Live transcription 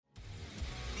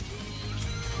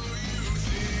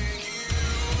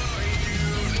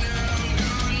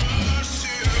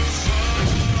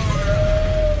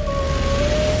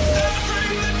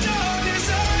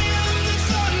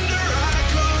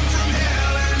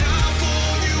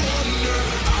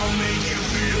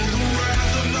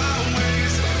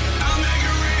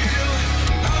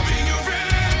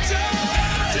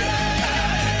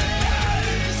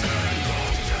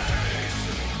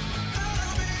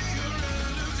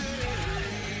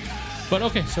But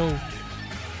okay, so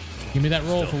give me that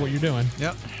roll for what you're doing.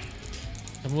 Yep.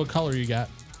 And what color you got?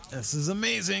 This is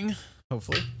amazing.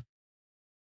 Hopefully.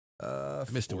 I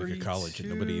missed a week of college and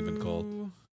nobody even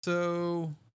called.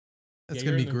 So that's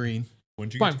Yeah, gonna be you're in the- green. When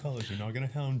you Fine. get to college, you're not going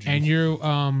to hound you. And you,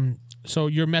 so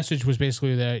your message was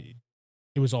basically that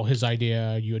it was all his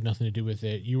idea. You had nothing to do with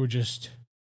it. You were just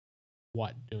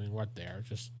doing what there?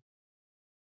 Just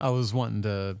I was wanting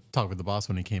to talk with the boss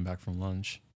when he came back from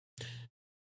lunch.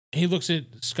 he looks at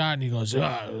Scott and he goes,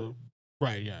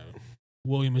 right, yeah.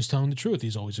 William is telling the truth.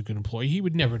 He's always a good employee. He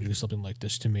would never do something like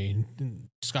this to me. And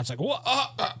Scott's like, what?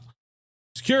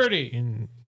 Security, and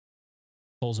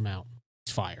pulls him out.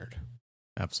 He's fired.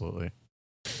 Absolutely.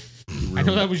 I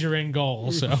know that was your end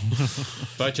goal. So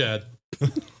Bye, Chad.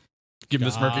 Give him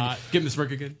the smirk again. Give him the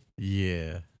smirk again.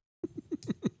 Yeah.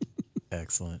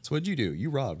 Excellent. So what'd you do? You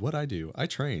robbed. What'd I do? I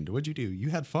trained. What'd you do? You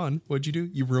had fun. What'd you do?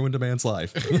 You ruined a man's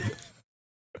life.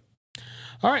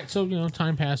 all right. So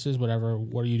time passes. Whatever.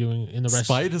 What are you doing in the rest?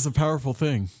 Spite is a powerful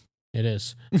thing. It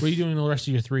is. What are you doing the rest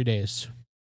of your 3 days?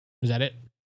 Is that it?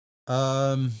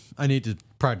 I need to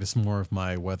practice more of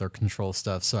my weather control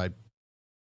stuff. So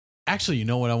actually, you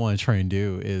know what I want to try and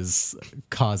do is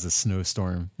cause a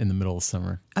snowstorm in the middle of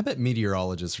summer. I bet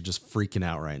meteorologists are just freaking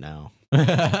out right now.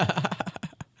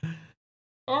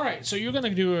 All right. So you're going to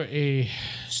do a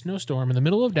snowstorm in the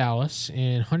middle of Dallas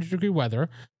in 100-degree weather.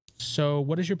 So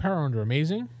what is your power under?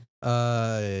 Amazing?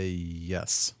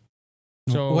 Yes.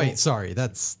 So Wait, sorry.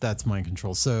 That's mind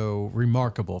control. So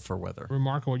remarkable for weather.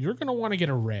 remarkable. You're going to want to get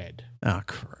a red. Oh,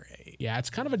 great. Yeah, it's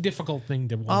kind of a difficult thing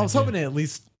to want I was to do. hoping to at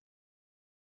least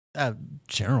a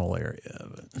general area,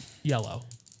 but Yellow.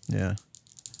 yeah.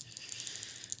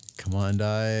 Come on,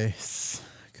 dice.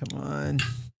 Come on.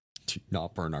 Do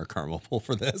not burn our caramel pool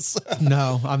for this.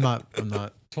 No, I'm not.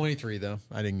 23 though.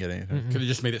 I didn't get anything. Mm-mm. Could have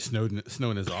just made it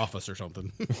snow in his office or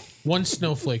something. One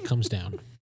snowflake comes down.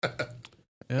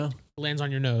 Yeah. Lands on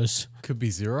your nose. Could be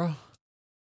 0.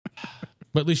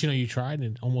 But at least you tried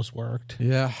and it almost worked.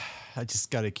 Yeah. I just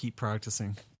got to keep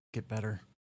practicing. Get better.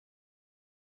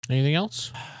 Anything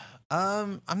else?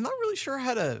 I'm not really sure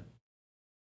how to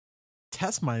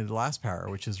test my last power,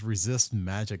 which is resist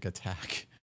magic attack.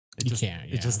 You can't,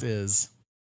 yeah. It just is.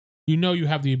 You know you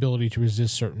have the ability to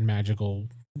resist certain magical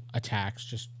attacks.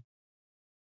 Just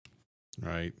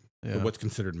Right. Yeah. But what's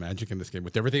considered magic in this game?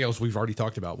 With everything else we've already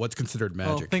talked about, what's considered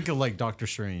Well, magic? think of like Doctor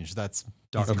Strange. That's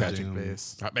Doctor magic Doom.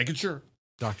 base. Not making sure.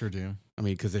 Doctor Doom. I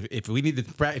mean, because if we need to,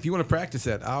 if you want to practice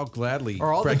that, I'll gladly.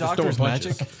 Are all the practice doctors throwing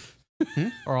punches.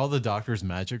 magic? Are all the doctors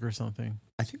magic or something?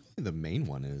 I think only the main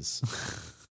one is.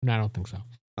 no, I don't think so.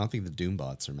 I don't think the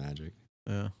Doombots are magic.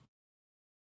 Yeah.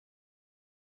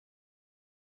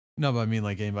 No, but I mean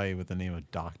like anybody with the name of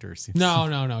Doctor seems No.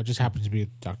 It just happens to be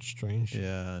Doctor Strange.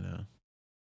 Yeah, I know.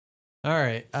 All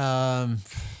right. I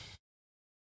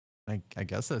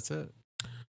guess that's it.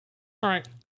 All right.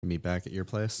 Meet back at your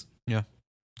place.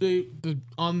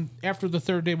 After the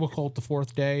third day, we'll call it the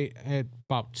fourth day. At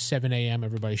about 7 a.m.,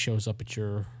 everybody shows up at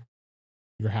your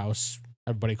house.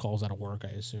 Everybody calls out of work, I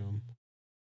assume.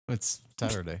 It's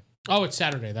Saturday. Oh, it's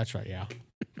Saturday. That's right. Yeah.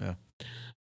 Yeah.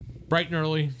 Bright and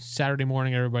early Saturday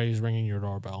morning, everybody's ringing your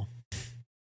doorbell.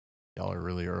 Y'all are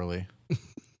really early.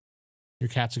 Your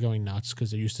cats are going nuts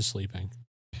because they're used to sleeping.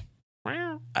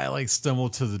 I like stumble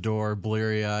to the door,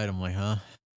 bleary eyed. I'm like, huh?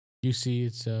 You see,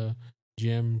 it's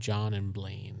Jim, John, and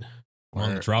Blaine. Come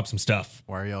on, drop some stuff.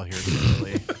 Why are y'all here so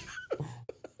early?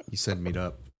 You said meet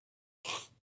up.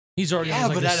 He's already Yeah,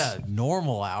 on but his, at a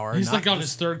normal hour. he's not like on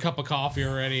this his third cup of coffee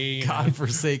already.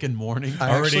 godforsaken morning.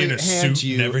 I Already in a actually hand suit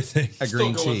you and everything. A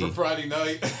green tea. Friday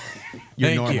night. You're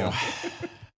Thank normal. you.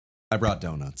 I brought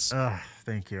donuts.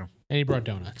 Thank you. And he brought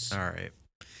donuts. All right.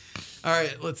 All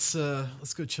right, let's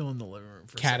go chill in the living room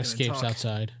for a Cat second and escapes talk.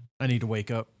 outside. I need to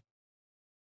wake up.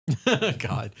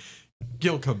 God.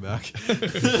 Gil, come back. You're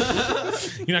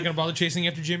not going to bother chasing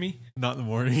after Jimmy? Not in the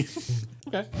morning.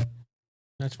 Okay.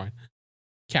 That's fine.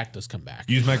 Cat does come back.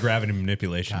 Use my gravity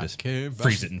manipulation Cat to came back.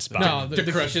 freeze it in spot. No,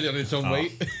 To crush it on its own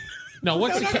weight. No,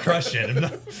 once the cat... Crush it. I'm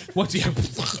not- Once he... You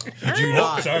do Oh,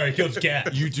 not. sorry, I killed the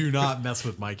cat. You do not mess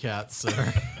with my cats,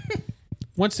 sir.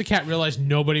 Once the cat realized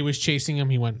nobody was chasing him,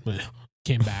 he went,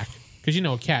 came back. Because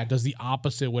a cat does the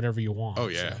opposite of whatever you want. Oh,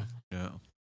 yeah. So. Yeah.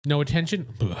 No attention,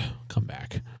 come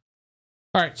back.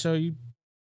 All right, so what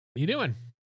are you doing?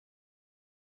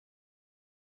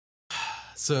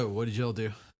 So, what did y'all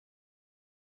do?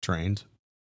 Trained.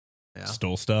 Yeah.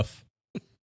 Stole stuff.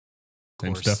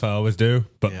 Same course. stuff I always do,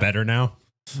 but Yeah. better now.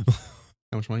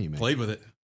 How much money you make? Played with it.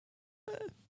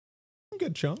 A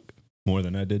good chunk. More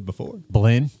than I did before.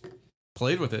 Blaine,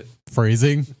 Played with it.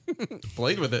 Phrasing.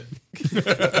 Played with it.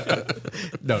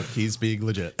 No, he's being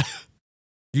legit.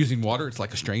 Using water, it's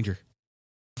like a stranger.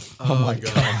 Oh my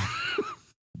God.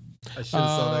 I should have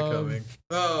saw that Um,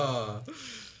 coming.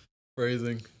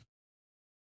 Phrasing.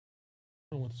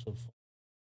 I don't know what this would-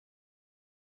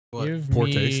 What? Give Poor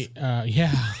me, taste.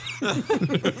 Yeah.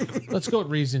 Let's go with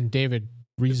reason, David.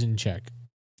 Reason check.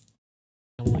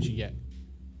 Tell me what you get.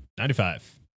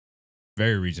 95.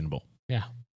 Very reasonable. Yeah.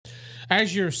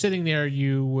 As you're sitting there,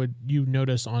 you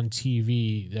notice on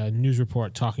TV the news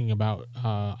report talking about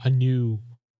a new.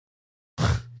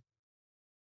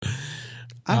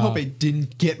 I hope it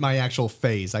didn't get my actual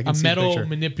face. I can a see metal the picture.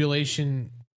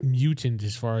 manipulation mutant,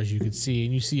 as far as you can see,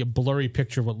 and you see a blurry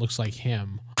picture of what looks like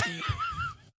him.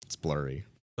 It's blurry.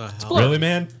 The hell? Really,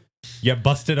 man? You got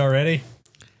busted already?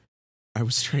 I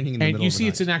was training in the And middle you of the see night.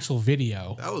 it's an actual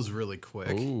video. That was really quick.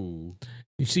 Ooh.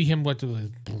 You see him what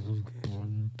the,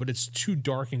 but it's too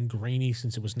dark and grainy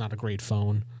since it was not a great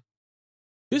phone.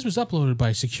 This was uploaded by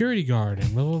a security guard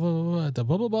and blah blah blah blah, blah, the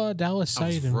blah blah blah Dallas I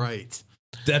was site. And right.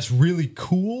 That's really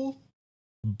cool,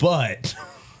 but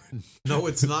No,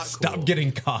 it's not stop cool.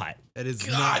 getting caught. It is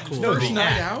not cool. no, at the all. night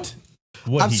act. out?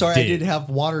 What I'm he sorry, did. I didn't have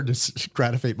water to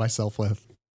gratify myself with.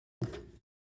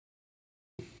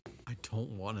 I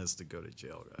don't want us to go to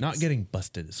jail, guys. Not getting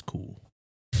busted is cool.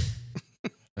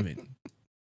 I mean,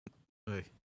 Hey,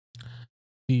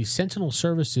 The Sentinel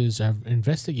services are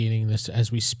investigating this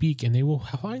as we speak, and they will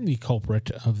find the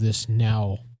culprit of this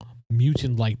now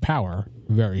mutant-like power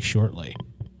very shortly.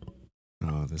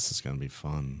 Oh, this is going to be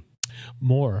fun.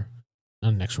 More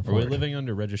on the next are report. we living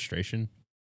under registration?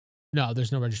 No,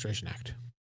 there's no registration act.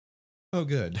 Oh,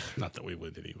 good. Not that we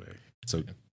would anyway. So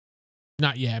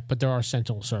Not yet, but there are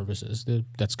Sentinel services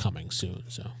that's coming soon.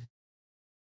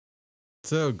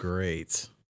 so great.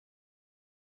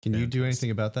 can you do Fantastic.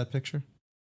 anything about that picture?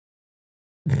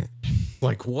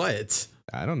 Like what?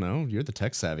 I don't know. You're the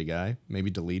tech savvy guy.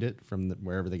 Maybe delete it from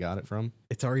wherever they got it from.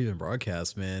 It's already been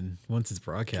broadcast, man. Once it's Can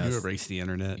broadcast, you erase the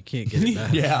internet? you can't get it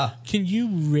back. Yeah. Can you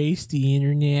race the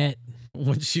internet?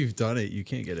 Once you've done it, you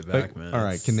can't get it back, man. All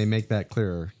right. It's- Can they make that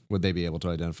clearer? Would they be able to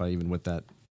identify even with that?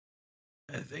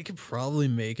 They could probably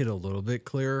make it a little bit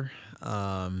clearer.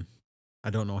 I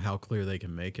don't know how clear they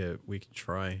can make it. We can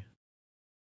try.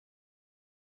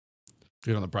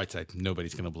 Good on the bright side.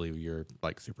 Nobody's going to believe you're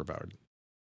like superpowered.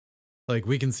 Like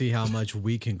we can see how much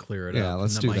we can clear it Yeah, up.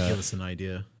 let's and do that might that. give us an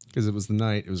idea. Because it was the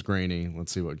night. It was grainy.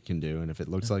 Let's see what we can do. And if it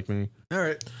looks like me, All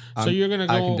right, So you're gonna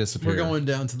go. I can disappear. we're going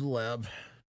down to the lab,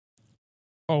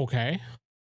 Okay.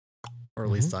 or at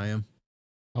least I am.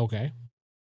 Okay.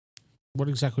 What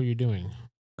exactly are you doing?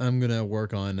 I'm gonna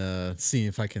work on seeing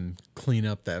if I can clean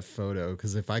up that photo.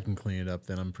 Because if I can clean it up,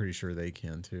 then I'm pretty sure they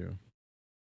can too.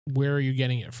 Where are you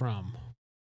getting it from?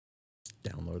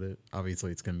 Download it.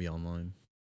 Obviously, it's gonna be online.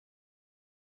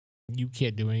 You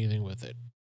can't do anything with it.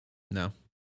 No.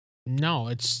 No,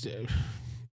 it's.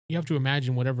 You have to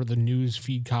imagine whatever the news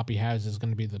feed copy has is going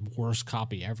to be the worst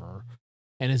copy ever.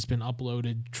 And it's been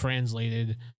uploaded,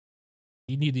 translated.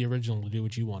 You need the original to do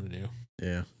what you want to do.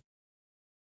 Yeah.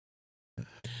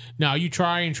 Now, you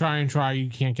try and try and try. You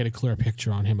can't get a clear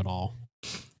picture on him at all.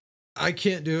 I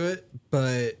can't do it,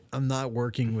 but I'm not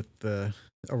working with the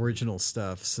original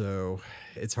stuff, so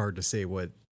it's hard to say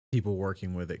what people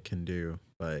working with it can do.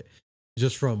 But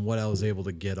just from what I was able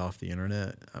to get off the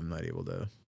internet, I'm not able to.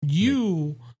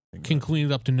 You think can about clean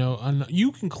it up to know.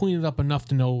 You can clean it up enough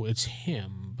to know it's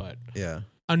him, but it. Yeah.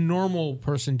 a normal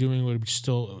person doing it would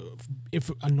still. If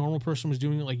a normal person was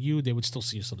doing it like you, they would still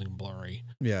see something blurry.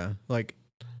 Yeah. Like,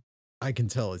 I can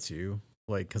tell it's you,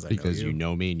 like, because I because know you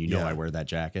know me and you know Yeah. I wear that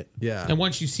jacket. Yeah. And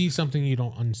once you see something, you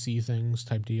don't unsee things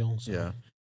type deal. So. Yeah.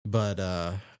 But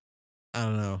I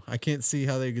don't know. I can't see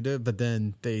how they could do it, but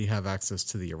then they have access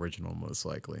to the original most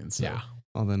likely. And so Yeah.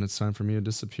 Well, then it's time for me to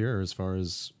disappear as far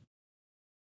as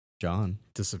John.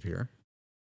 disappear.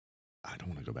 I don't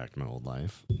want to go back to my old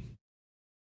life.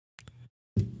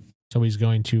 So he's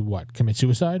going to what? Commit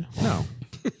suicide? No.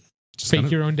 Just Fake gonna-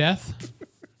 your own death?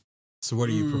 So what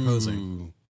are you proposing?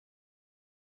 Ooh.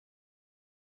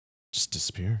 Just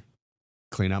disappear.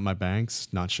 Clean out my banks,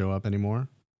 not show up anymore.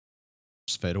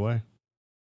 Just fade away.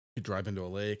 You drive into a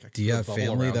lake. I Do you put a have bubble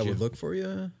family around that you. would look for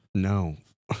you? No.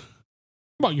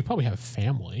 Well, you probably have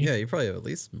family. Yeah, you probably have at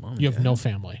least mom. You have and no dad.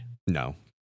 family. No.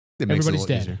 It makes it a Everybody's little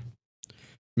dead. easier.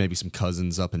 Maybe some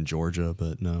cousins up in Georgia,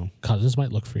 but no. Cousins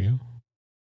might look for you.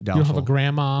 Doubtful. You don't have a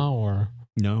grandma or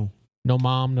No. no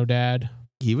mom, no dad.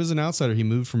 He was an outsider. He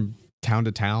moved from town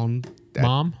to town. Dad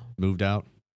Mom? moved out.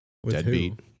 With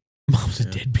Deadbeat. who? Mom's a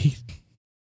Yeah. deadbeat.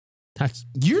 That's.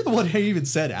 You're the one who even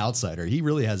said outsider. He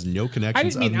really has no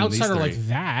connections. I didn't mean other than these outsider three. like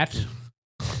that.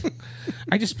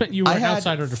 I just bet you were I an had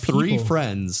outsider to 3 people.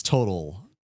 friends total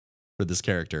for this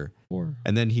character. 4.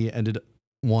 And then he ended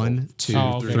 1, 2,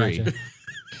 Oh, okay, 3. gotcha.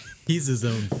 He's his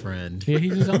own friend. Yeah,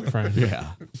 he's his own friend.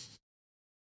 Yeah.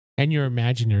 And your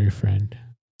imaginary friend.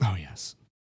 Oh, yes.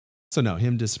 So, no,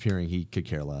 him disappearing, he could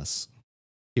care less.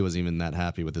 He wasn't even that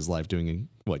happy with his life doing,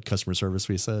 what, customer service,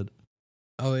 we said?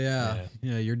 Oh yeah.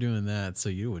 You're doing that, so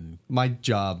you wouldn't. My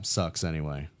job sucks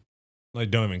anyway, Like,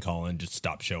 don't even call in. Just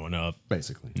stop showing up.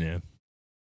 basically. Yeah.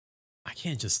 I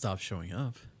can't just stop showing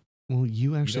up. Well,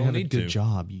 you actually don't have a need good to.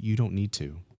 job. You don't need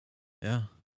to. Yeah.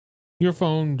 Your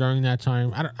phone during that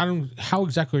time, I don't, how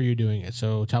exactly are you doing it?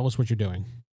 So tell us what you're doing.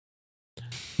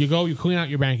 You go, you clean out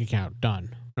your bank account.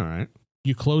 Done. All right.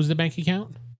 You close the bank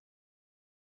account?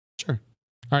 Sure.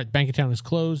 All right, bank account is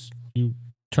closed. You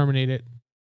terminate it.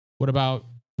 What about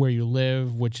where you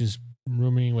live, which is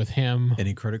rooming with him?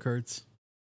 Any credit cards?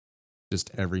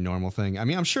 Just every normal thing. I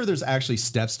mean, I'm sure there's actually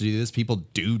steps to do this. People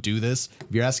do this.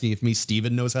 If you're asking if me,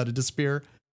 Steven, knows how to disappear,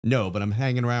 no, but I'm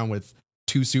hanging around with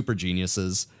 2 super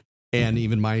geniuses, and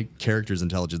even my character's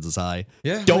intelligence is high.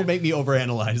 Yeah. Don't make me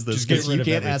overanalyze this Just get because rid you of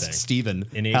can't ask everything. Steven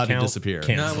Any how to account disappear.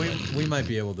 can't- No, we might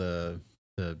be able to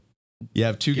You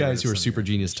have 2 Get rid guys of who are some super of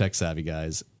your genius tech savvy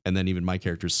guys, and then even my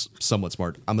character's somewhat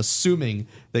smart. I'm assuming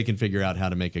they can figure out how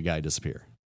to make a guy disappear.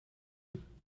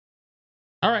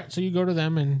 All right, so you go to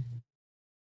them and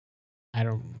I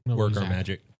don't know. Work our exactly.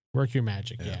 magic. Work your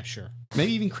magic. Yeah, sure.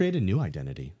 Maybe even create a new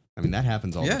identity. I mean, that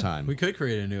happens all yeah, the time. We could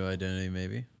create a new identity,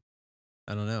 maybe.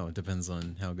 I don't know. It depends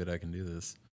on how good I can do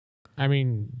this. I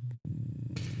mean,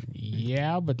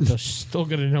 yeah, but they're still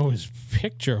going to know his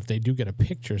picture if they do get a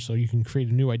picture, so you can create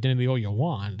a new identity all you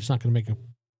want. It's not going to make a You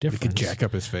difference. could jack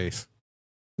up his face.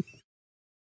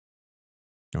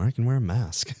 Or I can wear a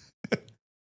mask.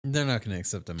 They're not going to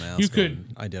accept a mask. You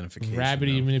could on identification.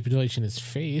 Gravity though. manipulation his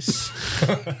face.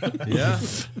 Yeah.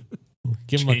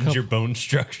 Give him a Change couple. your bone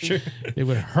structure. It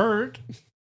would hurt.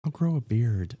 I'll grow a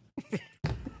beard.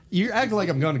 You're acting like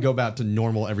I'm going to go back to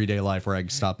normal everyday life where I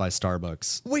stop by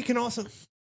Starbucks. We can also,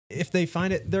 if they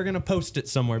find it, they're going to post it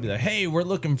somewhere. Be like, hey, we're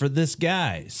looking for this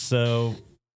guy. So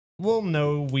we'll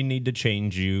know we need to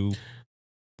change you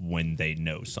when they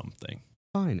know something.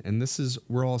 Fine. And this is,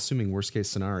 we're all assuming worst case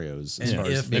scenarios. As And far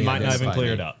if as they It me might not have been identifying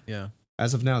cleared me. up. Yeah.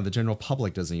 As of now, the general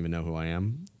public doesn't even know who I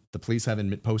am. The police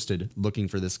haven't posted looking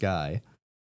for this guy.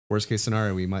 Worst case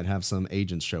scenario, we might have some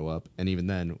agents show up, and even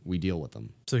then, we deal with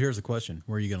them. So here's the question: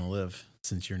 where are you going to live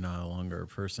since you're no longer a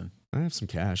person? I have some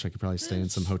cash. I could probably stay in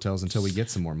some hotels until we get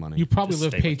some more money. You probably Just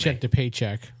live stay with paycheck me. to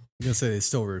paycheck. I'm going to say they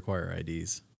still require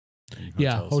IDs. in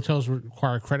Yeah, hotels. hotels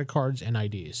require credit cards and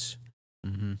IDs.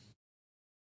 Mm-hmm.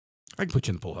 I can put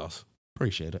you in the pool house.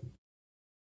 Appreciate it.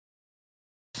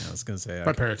 Yeah, I was going to say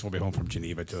My parents will be home from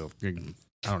Geneva till, I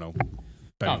don't know,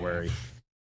 February.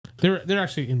 They're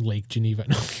actually in Lake Geneva,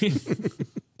 no,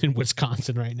 in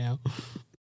Wisconsin right now.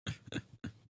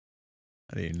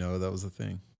 I didn't even know that was a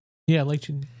thing. Yeah, Lake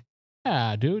Geneva.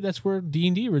 Yeah, dude, that's where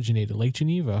D&D originated. Lake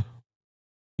Geneva,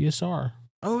 ESR.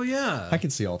 Oh yeah, I can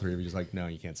see all 3 of you just like, no,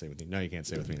 you can't stay with me. No, you can't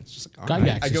stay with me. It's just like, all Guy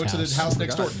right. Gax's I go to the house. house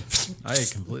next door. I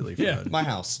completely Yeah. forgot. My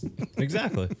house.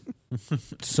 Exactly.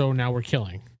 So now we're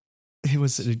killing. It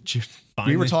was.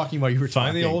 We were talking while you were Find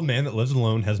talking. the old man that lives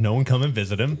alone, has no one come and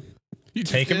visit him. You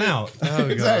Take him out. Oh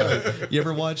god, Exactly. You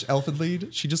ever watch Elfin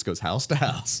Lead? She just goes house to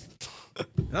house.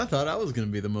 I thought I was going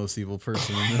to be the most evil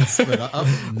person in this, but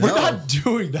We're no. not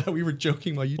doing that. We were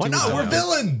joking while you Why two not? were We're talking.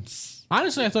 villains.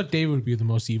 Honestly, I thought David would be the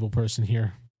most evil person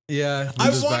here. Yeah, I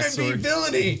Linda's want to be backstory.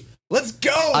 villainy. Let's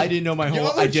go. I didn't know my whole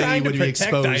Y'all are identity trying to would be protect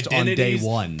exposed on day identities.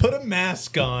 one. Put a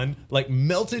mask on, like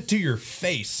melt it to your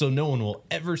face so no one will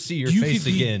ever see your You face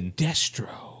could be again. Destro.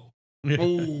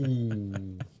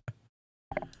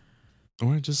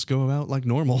 Or just go out like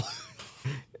normal.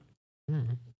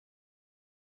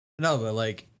 No, but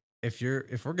like if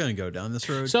we're going to go down this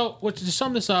road, So, to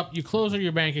sum this up, you close all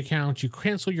your bank accounts, you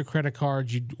cancel your credit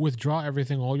cards, you withdraw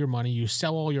everything, all your money, you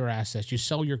sell all your assets, you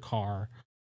sell your car,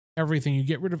 everything. You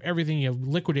get rid of everything. You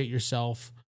liquidate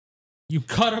yourself. You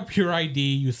cut up your ID.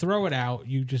 You throw it out.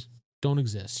 You just don't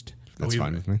exist. That's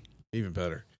fine with me. Even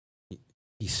better.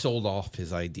 He sold off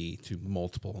his ID to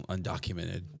multiple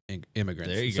undocumented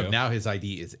immigrants. There you so go. now his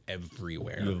ID is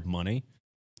everywhere. You have money.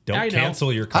 I Don't know.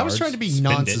 cancel your cards. I was trying to be Spend it.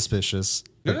 non-suspicious.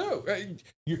 No,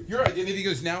 your identity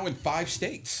goes now in 5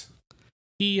 states.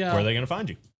 He Where are they going to find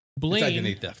you? It's identity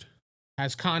Blaine theft.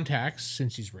 has contacts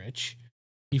since he's rich.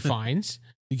 He finds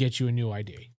to get you a new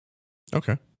ID.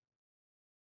 Okay.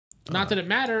 Not that it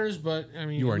matters, but I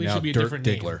mean, You at are least now it'll be a Dirk different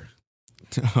Diggler.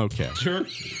 Okay. name. Dirk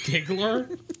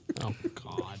Diggler. Oh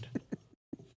God.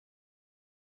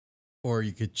 or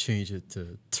you could change it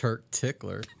to Turk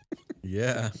Tickler.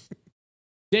 Yeah.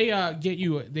 They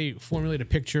they formulate a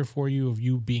picture for you of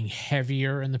you being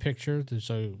heavier in the picture.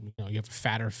 So, you know, you have a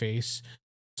fatter face.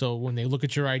 So when they look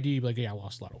at your ID, you're like, yeah, I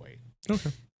lost a lot of weight.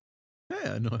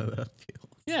 Yeah, I know how that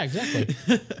feels. Yeah, exactly.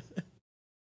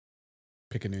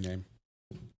 Pick a new name.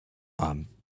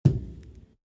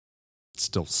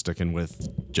 Still sticking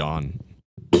with John.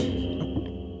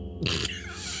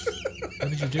 What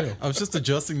did you do? I was just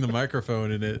adjusting the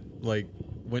microphone and it like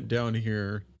went down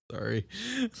here. Sorry.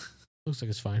 Looks like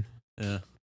it's fine. Yeah.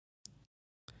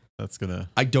 That's gonna.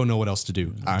 I don't know what else to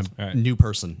do. I'm All right. a new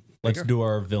person. Let's do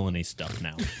our villainy stuff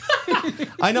now.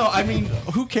 I know. I mean,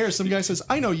 who cares? Some guy says,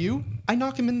 "I know you." I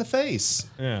knock him in the face.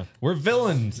 Yeah, we're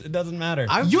villains. It doesn't matter.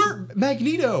 You're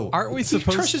Magneto. Aren't we He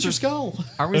supposed crushes to- your skull?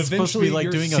 Aren't we supposed to be like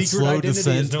your doing a secret slow identity is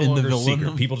descent no into longer villain?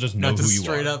 secret. People just know Not who just you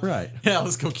straight are. up. Right. Yeah,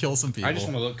 let's go kill some people. I just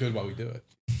want to look good while we do it.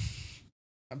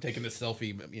 I'm taking this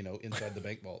selfie, you know, inside the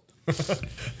bank vault.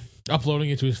 Uploading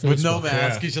it to his Facebook. with no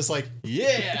mask. Yeah. He's just like,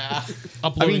 yeah. I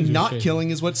Uploading mean, to not his Facebook. killing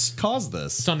is what's caused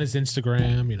this. It's on his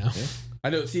Instagram, you know. I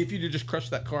know. See, if you'd have just crushed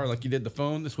that car like you did the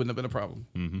phone, this wouldn't have been a problem.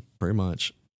 Mm-hmm. Pretty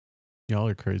much. Y'all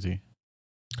are crazy.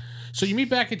 So you meet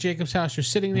back at Jacob's house. You're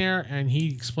sitting there, and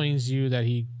he explains to you that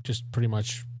he just pretty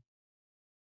much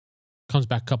comes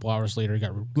back a couple hours later. He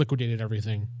got liquidated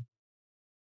everything,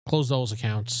 closed all his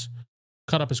accounts,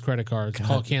 cut up his credit cards,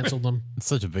 canceled them, It's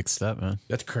such a big step, man.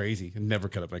 That's crazy. I never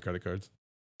cut up my credit cards.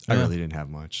 I Yeah. really didn't have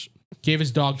much. gave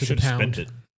his dog to Should the have pound. spent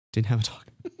it. Didn't have a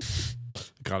dog.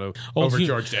 Got Oh,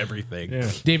 overcharged everything.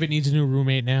 Yeah, David needs a new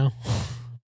roommate now.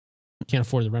 Can't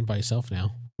afford the rent by yourself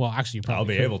now. Well, actually, you probably I'll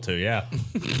be could. able to. Yeah,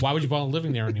 Why would you bother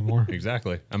living there anymore?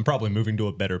 exactly. I'm probably moving to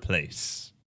a better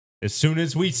place. As soon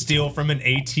as we steal from an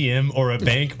ATM or a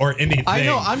bank or anything, I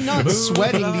know. I'm not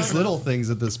sweating these little things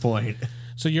at this point.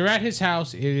 So you're at his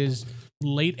house. It is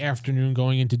late afternoon,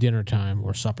 going into dinner time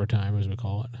or supper time, as we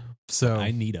call it. So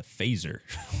I need a phaser.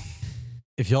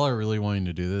 if y'all are really wanting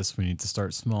to do this, we need to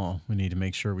start small. We need to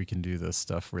make sure we can do this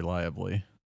stuff reliably.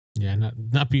 Yeah,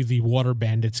 not be the water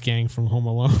bandits gang from Home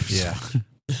Alone. Yeah.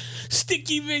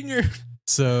 Sticky finger.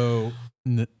 So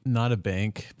not a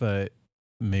bank, but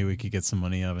maybe we could get some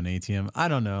money out of an ATM. I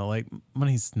don't know. Like,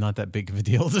 money's not that big of a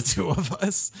deal to the two of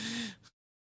us.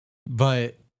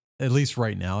 But at least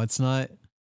right now it's not.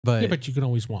 But, Yeah, but you can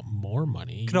always want more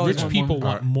money. Could always Rich want people more-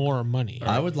 want more money.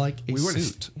 I would like a We're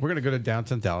suit. gonna go to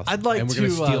downtown Dallas. I'd like and we're gonna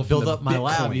to, steal from build the up my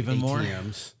lab Bitcoin even more.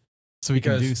 ATMs. so we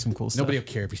can because do some cool stuff. Nobody will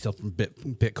care if you steal from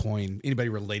Bitcoin. Anybody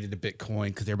related to Bitcoin,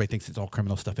 because everybody thinks it's all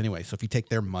criminal stuff anyway. So if you take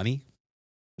their money,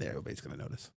 everybody's gonna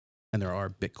notice. And there are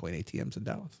Bitcoin ATMs in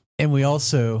Dallas. And we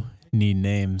also need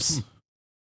names,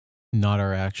 not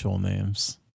our actual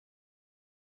names.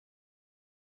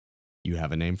 You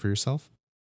have a name for yourself?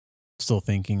 Still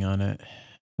thinking on it.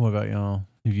 What about y'all?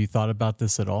 Have you thought about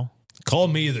this at all? Call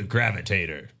me the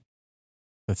Gravitator.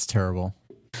 That's terrible.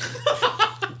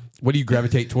 What do you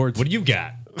gravitate towards? What do you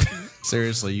got?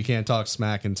 Seriously, you can't talk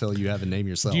smack until you have a name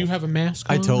yourself. Do you have a mask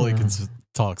I on, totally or- can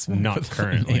talk smack Not without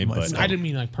currently, naming but- myself. I didn't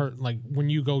mean like when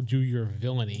you go do your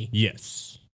villainy.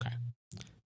 Yes.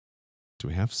 Do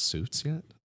we have suits yet?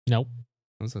 Nope.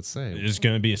 What does that say? It's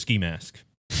going to be a ski mask.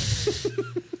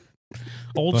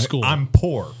 Old But school. I'm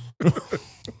poor.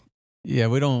 Yeah,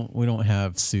 we don't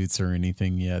have suits or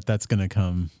anything yet. That's gonna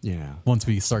come Yeah. once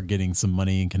we start getting some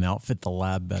money and can outfit the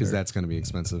lab better. Because that's going to be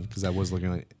expensive. Because I was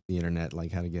looking at the internet,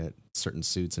 like how to get certain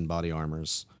suits and body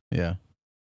armors. Yeah,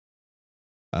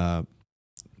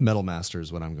 Metal Master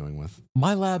is what I'm going with.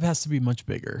 my lab has to be much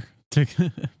bigger to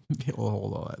be able to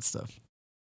hold all that stuff.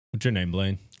 What's your name,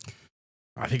 Blaine?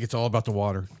 I think it's all about the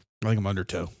water. I think I'm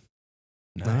undertow.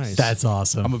 Nice. That's I'm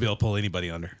awesome. gonna be able to pull anybody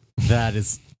under. That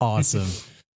is awesome.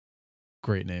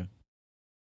 Great name.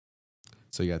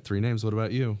 So you got 3 names. What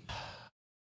about you?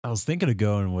 I was thinking of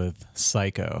going with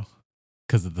Psycho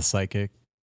because of the psychic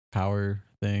power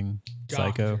thing.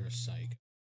 Psycho. Dr. Psycho.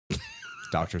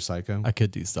 Dr. Psycho? I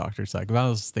could do Dr. Psycho. But I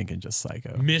was thinking just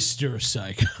Psycho. Mr.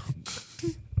 Psycho.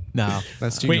 No,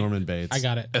 That's too Wait, Norman Bates. I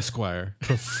got it. Esquire.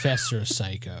 Professor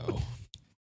Psycho.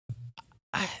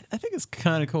 I think it's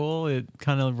kind of cool. It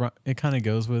kind of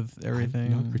goes with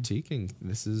everything. I'm not critiquing.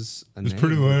 This is a It's name.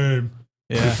 pretty lame.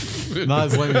 Yeah, not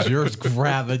as lame as yours,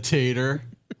 Gravitator.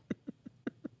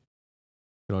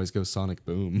 Could always go Sonic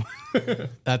Boom.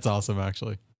 That's awesome,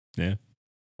 actually. Yeah.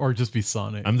 Or just be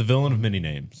Sonic. I'm the villain of many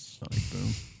names. Sonic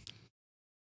Boom.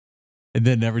 And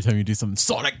then every time you do something,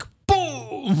 Sonic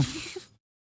Boom.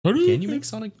 Can you make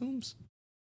Sonic Booms?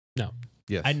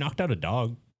 Yes. I knocked out a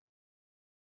dog.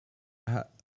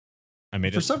 I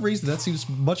made For it. some reason, that seems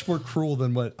much more cruel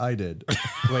than what I did.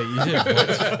 Wait, you did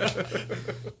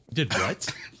what? Did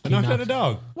what? I knocked out a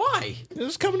dog. Why? It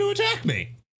was coming to attack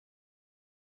me.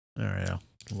 All right, I'll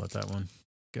let that one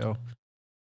go.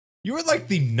 You were like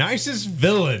the nicest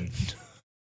villain.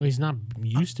 Well, he's not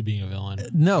used to being a villain.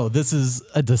 No, this is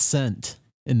a descent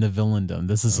into villaindom.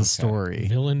 This is a story.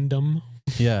 Villaindom.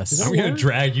 Yes. Is that I'm going word? to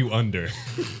drag you under.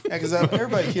 Yeah, because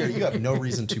everybody here, you have no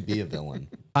reason to be a villain.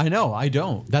 I know, I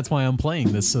don't. That's why I'm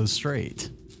playing this so straight.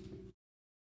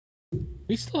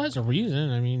 He still has a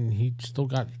reason. I mean, he still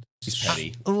got. He's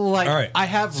petty. Like, All right. I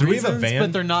have So we have a reasons, van?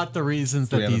 but they're not the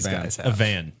reasons We that have a these van. guys A have.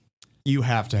 van. You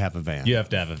have to have a van. You have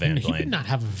to have a van, He would Blaine. not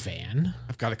have a van.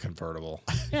 I've got a convertible.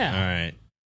 Yeah, All right.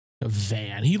 a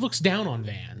van. He looks down on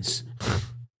vans.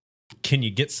 Can you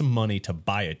get some money to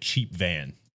buy a cheap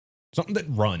van? Something that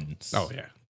runs. Oh yeah.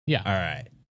 Yeah. All right.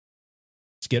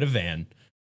 Let's get a van.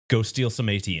 Go steal some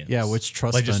ATMs. Yeah, which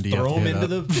trust Like, fund just do you have throw to them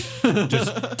hit into up?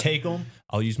 Just take them.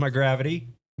 I'll use my gravity.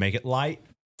 Make it light.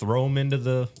 Throw them into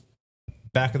the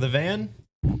back of the van.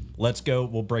 Let's go.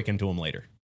 We'll break into them later.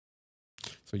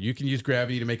 So you can use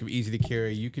gravity to make them easy to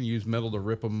carry. You can use metal to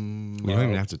rip them. You don't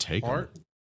even have to take them. apart.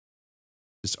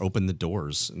 Just open the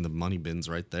doors and the money bin's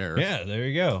right there. Yeah, there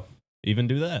you go. Even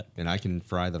do that. And I can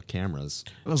fry the cameras.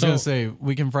 I was So- going to say,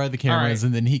 we can fry the cameras All right.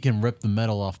 and then he can rip the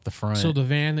metal off the front. So the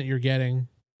van that you're getting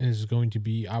is going to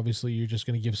be, obviously, you're just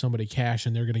going to give somebody cash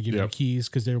and they're going to give you Yep. keys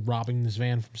because they're robbing this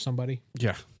van from somebody.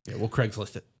 Yeah. Yeah. We'll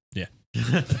Craigslist it.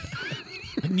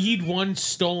 I need one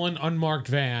stolen, unmarked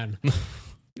van.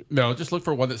 No, just look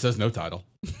for one that says no title.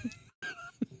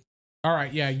 All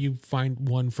right, yeah, you find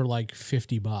one for like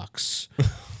 $50.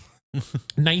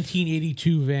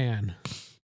 1982 van.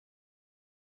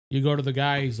 You go to the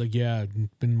guy, he's like, yeah, it's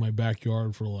been in my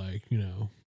backyard for like,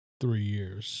 3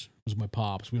 years. It was my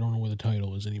pops. We don't know where the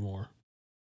title is anymore.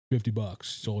 $50.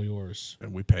 It's all yours.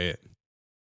 And we pay it.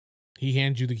 He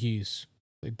hands you the keys.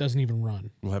 It doesn't even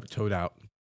run. We'll have it towed out.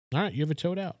 All right, you have it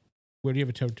towed out. Where do you have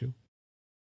it towed to?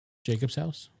 Jacob's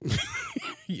house?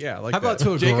 Yeah. Like How about that.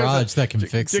 to a Jacob's- garage that can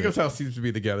fix Jacob's it? house seems to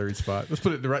be the gathering spot. Let's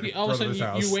put it right in All of a front of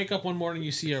sudden, his house. you wake up one morning,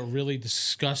 you see a really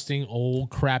disgusting, old,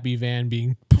 crappy van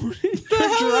being put in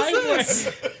your driveway.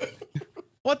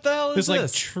 What the hell is There's like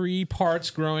this? tree parts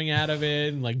growing out of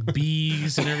it, and like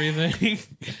bees and everything.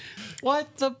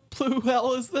 What the blue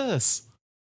hell is this?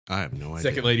 I have no idea.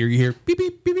 Second later, you hear beep,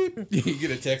 beep, beep, beep. You get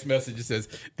a text message that says,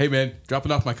 hey, man,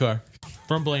 dropping off my car.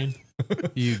 From Blaine.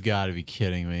 You gotta be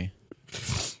kidding me.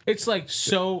 It's like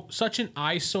such an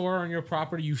eyesore on your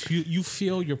property. You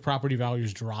feel your property value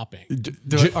is dropping.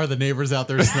 Are the neighbors out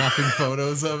there snapping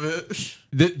photos of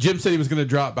it? Jim said he was going to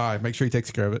drop by. Make sure he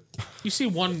takes care of it. You see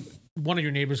one of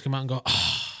your neighbors come out and go,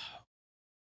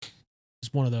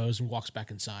 it's one of those, and walks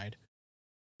back inside.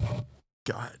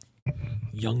 God.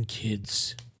 Young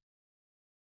kids.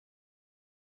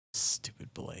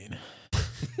 Stupid Blaine.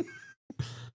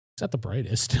 Is that the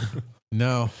brightest?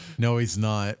 No, he's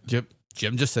not. Jim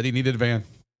just said he needed a van.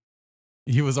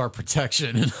 He was our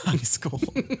protection in high school.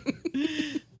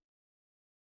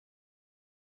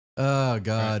 Oh,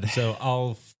 God. So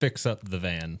I'll fix up the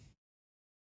van.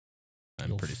 I'm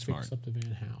You'll pretty fix smart. up the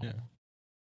van. How? Yeah.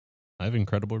 I have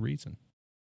incredible reason.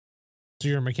 So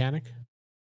you're a mechanic?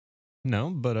 No,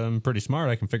 but I'm pretty smart.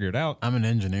 I can figure it out. I'm an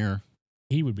engineer.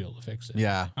 He would be able to fix it.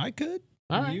 Yeah. I could.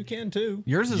 All right. You can too.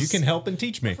 Yours is. You can help and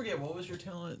teach me. I forget, what was your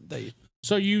talent?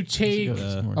 So you take go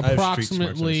to some more- I have street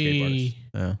smarts, I'm a approximately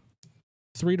Yeah.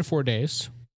 3 to 4 days.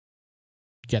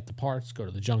 Get the parts, go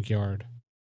to the junkyard,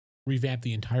 revamp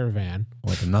the entire van.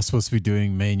 Like, I'm not supposed to be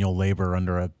doing manual labor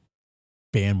under a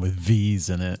van with V's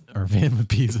in it, or van with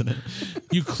P's in it.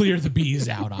 You clear the bees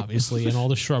out, obviously, and all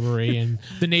the shrubbery, and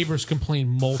the neighbors complain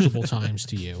multiple times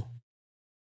to you.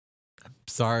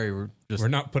 Sorry, We're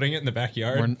not putting it in the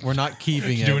backyard. we're not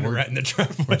keeping We're it. doing it We're, right in the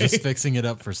driveway. we're just fixing it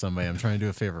up for somebody. I'm trying to do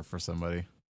a favor for somebody.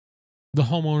 The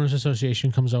homeowners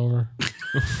association comes over.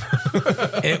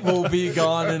 It will be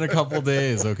gone in a couple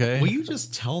days, okay? Will you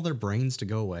just tell their brains to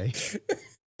go away?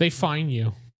 They fine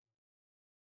you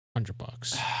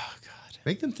 $100.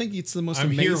 Make them think it's the most I'm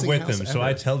amazing here with house them, ever. so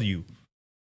I tell you,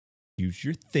 use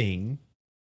your thing.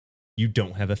 You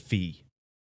don't have a fee.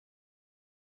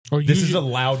 Or This use is your,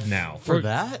 allowed now. For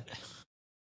that?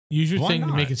 use your Why thing to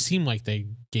not? make it seem like they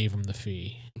gave him the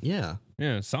fee. Yeah.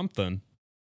 Yeah, something.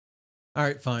 All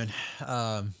right, fine.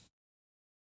 I'll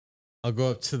go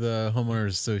up to the homeowners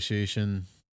association.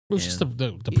 It was just the He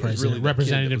was president, really the kid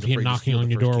representative that was here afraid to knocking steal on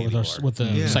the your first door candy with bar. with the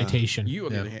Yeah. citation. You, on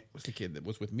the Yeah. other hand, was the kid that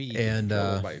was with me. And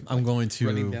followed by, I'm going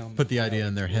running to down put the the idea alley.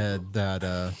 in their head that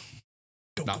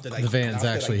Not that the van's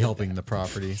actually helping the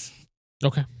properties.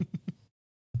 Okay.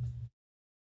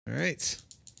 All right.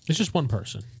 It's just one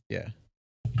person. Yeah.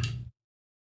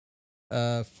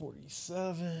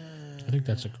 47. I think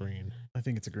that's a green. I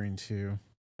think it's a green too.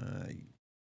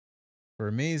 For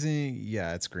amazing,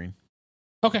 yeah, it's green.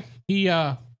 Okay. He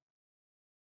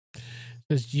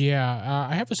says, yeah,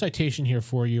 I have a citation here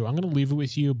for you. I'm going to leave it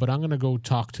with you, but I'm going to go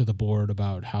talk to the board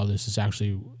about how this is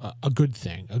actually a good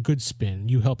thing, a good spin.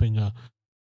 You helping a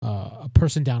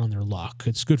person down on their luck.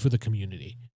 It's good for the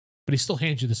community. But he still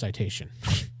hands you the citation.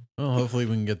 Well, hopefully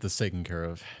we can get this taken care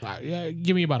of.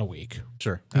 Give me about a week.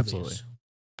 Sure, He absolutely. leaves.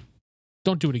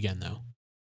 Don't do it again, though.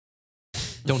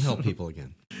 Don't help people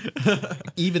again.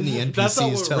 Even the NPCs That's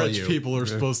not what tell rich you. people are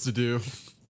supposed to do.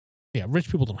 Yeah,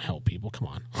 rich people don't help people. Come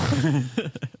on.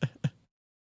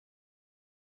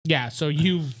 Yeah, so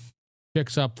you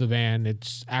picks up the van.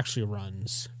 It actually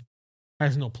runs. It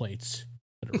has no plates,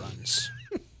 but it runs.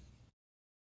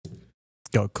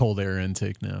 Got cold air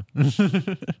intake now.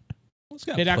 It's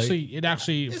got It plate-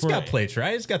 actually. It's got plates,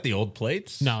 right? It's got the old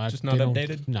plates. No, just they not don't-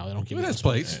 updated. No, they don't give It you has those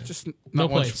plates, just No not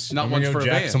ones, plates. not I'm ones gonna for go a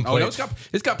jack van. some Oh no, plates.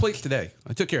 it's got plates today.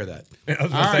 I took care of that. I was All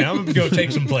gonna say, right. I'm gonna go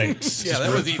take some plates. Yeah, that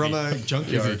was easy. From a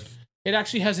junkyard. It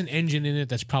actually has an engine in it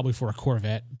that's probably for a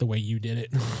Corvette, the way you did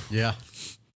it. Yeah.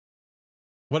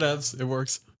 Whatevs. It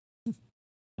works.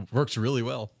 Works really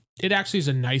well. It actually is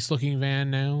a nice looking van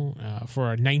now for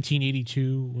a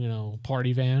 1982,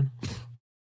 party van.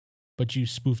 But you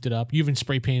spoofed it up. You even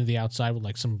spray painted the outside with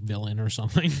like some villain or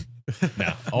something.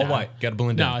 No, all No. white. Got to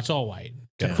blend No, in. it's all white.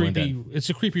 It's Yeah. a creepy. It's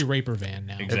a creepy raper van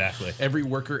now. Exactly. Every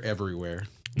worker everywhere.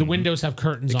 The windows have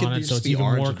curtains It could on be it, so just it's be even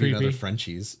orange more and be another creepy.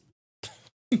 Frenchies.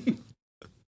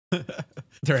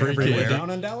 They're Freaky everywhere air. down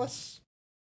in Dallas.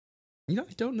 I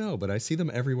don't know, but I see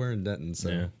them everywhere in Denton. So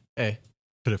Yeah. Hey,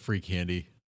 put a free candy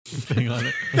thing on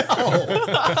it.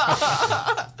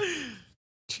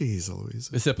 Jeez, Louise.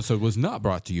 This episode was not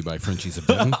brought to you by Frenchies of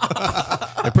Denton,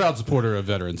 a proud supporter of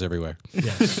veterans everywhere.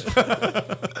 Yes.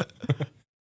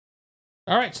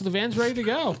 All right, so the van's ready to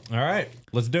go. All right,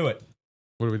 let's do it.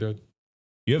 What are we doing?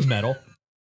 You have metal.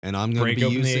 And I'm going Break to be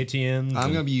open using. the ATMs. I'm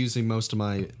and- going to be using most of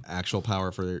my actual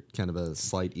power for kind of a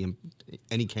slight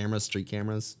any cameras, street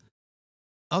cameras.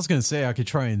 I was gonna say I could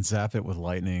try and zap it with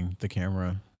lightning, the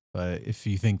camera, but if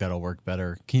you think that'll work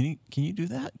better, can you do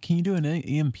that? Can you do an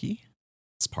EMP?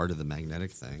 It's part of the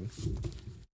magnetic thing.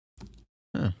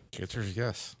 Answer is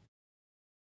yes.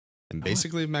 And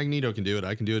basically, if Magneto can do it,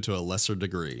 I can do it to a lesser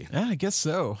degree. Yeah, I guess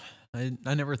so. I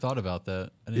never thought about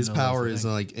that. I didn't His know that was power a is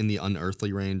thing. like in the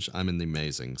unearthly range. I'm in the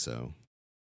amazing. So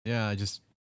Yeah, I just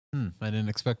I didn't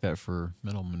expect that for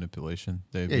metal manipulation.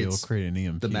 They'd Yeah, be able it's to create an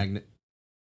EMP. the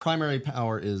primary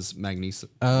power is magnetics.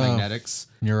 Oh, Magnetics.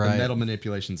 You're The right. metal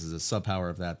manipulations is a sub power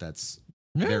of that. That's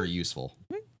Yeah, very useful.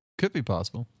 could be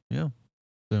possible. Yeah.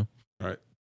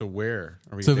 So where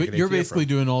are we? So taking you're ATM basically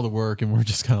doing all the work, and we're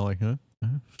just kind of like, huh?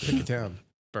 from? Pick a town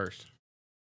first.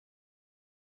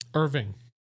 Irving.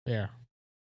 There.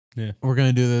 We're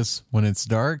gonna do this when it's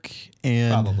dark,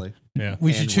 and Probably. Yeah.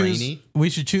 we And should choose. rainy. We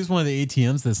should choose one of the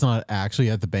ATMs that's not actually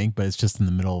at the bank, but it's just in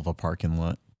the middle of a parking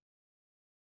lot.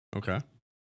 Okay.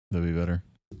 That'd be better.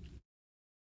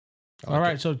 All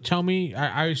right, so tell me.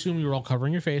 I assume you're all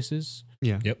covering your faces.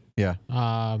 Yeah. Yep.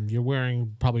 Yeah. You're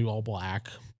wearing probably all black,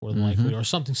 more than likely, or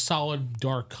something solid,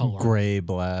 dark color. Gray,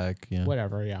 black. Yeah.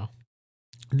 Whatever, yeah.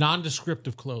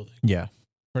 Non-descriptive clothing, Yeah.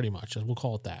 pretty much. We'll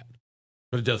call it that.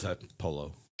 But it does have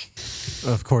polo.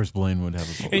 Of course, Blaine would have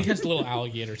a And he polo. has the little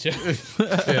alligator too.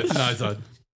 Yeah, it's nice.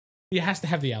 He has to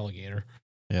have the alligator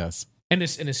Yes. and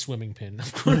his swimming pin,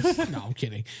 of course. No, I'm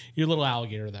kidding. Your little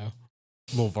alligator though.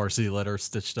 Little varsity letter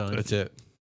stitched on. That's it.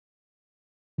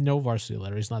 No varsity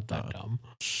letter. He's not that dumb.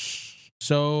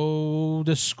 So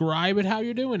describe it how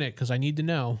you're doing it, because I need to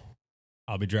know.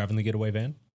 I'll be driving the getaway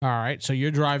van. All right, so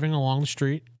you're driving along the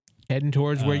street, heading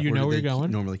towards where you Where know do where they you're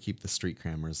going. normally keep the street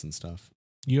cameras and stuff.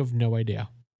 You have no idea.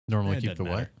 Normally It keep the doesn't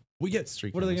what? matter. We get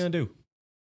Street What are they cameras. gonna do?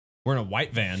 We're in a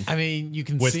white van I mean, you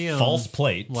can with see 'em, false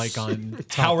plates. like on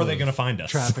How top are they of gonna find us?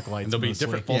 traffic lights. And there'll be mostly.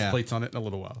 different false Yeah. plates on it in a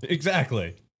little while.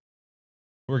 Exactly.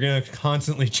 We're gonna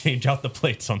constantly change out the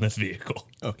plates on this vehicle.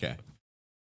 Okay.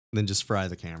 Then just fry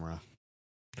the camera,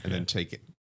 and then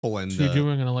pull in So you're the.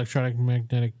 doing an electronic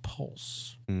magnetic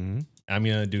pulse. Mhm. I'm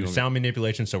gonna do You want me- sound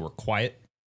manipulation so we're quiet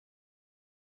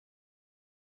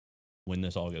when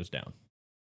this all goes down.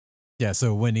 Yeah,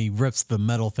 so when he rips the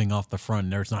metal thing off the front,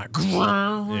 there's not.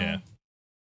 Yeah.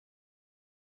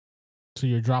 So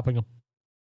you're dropping a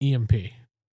EMP.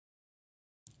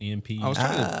 EMP. I was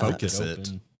trying to Ah. focus it.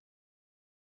 Open.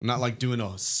 I'm not like doing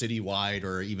a city-wide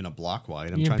or even a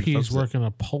block-wide. I'm trying EMP to is focus it. working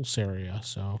a pulse area,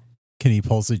 so Can he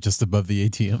pulse it just above the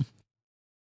ATM?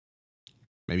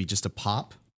 Maybe just a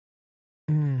pop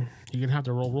you're gonna have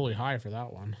to roll really high for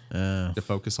that one. to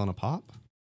focus on a pop?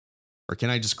 Or can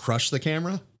I just crush the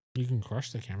camera? You can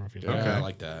crush the camera if you Okay, like. I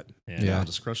like that. Yeah, I'll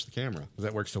just crush the camera.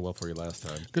 That worked so well for you last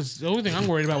time. Because the only thing I'm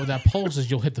worried about with that pulse is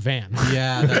you'll hit the van.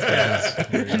 Yeah, that's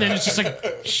what it is. And then it's just like,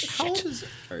 How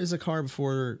old is a car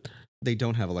before they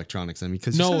don't have electronics in?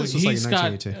 Because you said no, this was like he's in got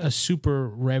 1982. a super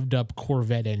revved up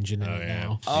Corvette engine in it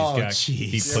now. Oh, He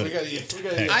jeez. put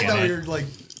heck I in thought it. we were like,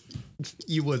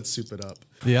 you would soup it up.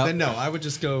 Yeah. Then no, I would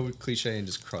just go cliche and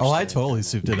just crush. Oh, the I whole totally thing.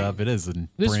 souped it up. It is a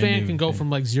This brand van new can go thing. from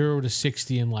like 0 to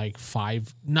 60 in like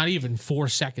 5, not even 4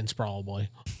 seconds probably.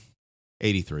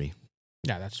 83.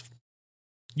 Yeah, that's.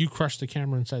 You crush the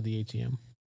camera inside the ATM.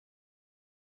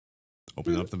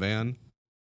 Open up the van,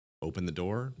 open the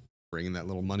door, bring in that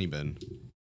little money bin.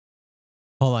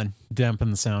 Hold on, dampen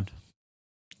the sound.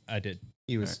 I did.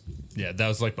 He was. Yeah, that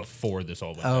was like before this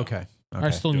all went Oh, down. okay. I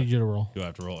still need you to roll. Do I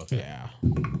have to roll? Okay. Yeah,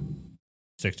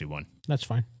 61. that's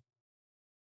fine.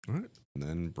 All right. And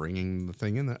then bringing the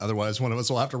thing in there. Otherwise, one of us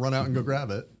will have to run out and go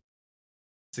grab it.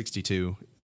 62,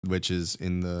 which is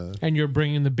in the. And you're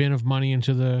bringing the bin of money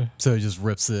into the. So it just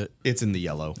rips it It's in the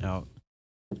yellow. out.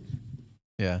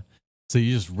 Yeah. So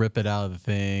you just rip it out of the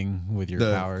thing with your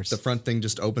powers. The front thing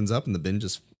just opens up and the bin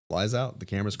just flies out. The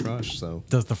camera's crushed. So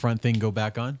Does the front thing go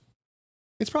back on?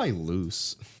 it's probably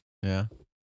loose. Yeah.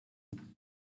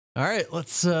 All right,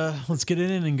 let's get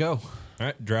it in and go. All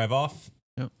right, drive off.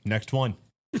 Yep. Next one.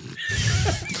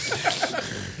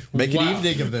 Make Wow. an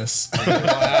evening of this.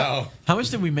 Wow. How much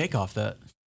did we make off that?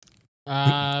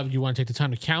 You want to take the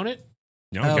time to count it?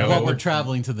 No, Well, go. we're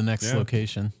traveling to the next Yeah.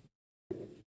 location.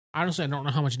 Honestly, I don't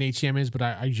know how much an ATM is, but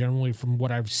I generally, from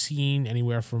what I've seen,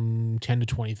 anywhere from 10 to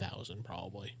 20,000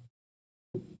 probably.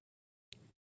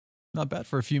 Not bad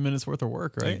for a few minutes worth of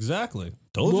work, right? Exactly.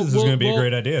 Told you We'll- this was going to be we'll- a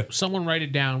great idea. Someone write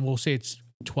it down. We'll say it's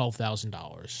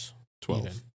 $12,000. 12.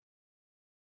 even.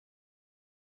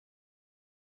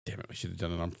 Damn it, we should have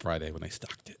done it on Friday when they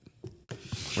stocked it.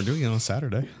 We're doing it on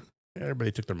Saturday. Yeah,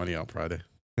 everybody took their money out Friday.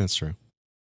 That's true.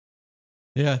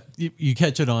 Yeah, you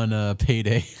catch it on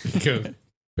payday.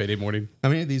 Payday morning. How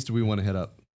many of these do we want to hit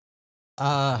up?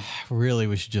 Really,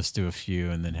 we should just do a few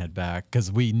and then head back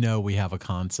because we know we have a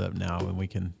concept now and we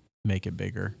can make it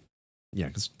bigger. Yeah,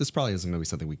 because this probably isn't going to be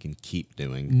something we can keep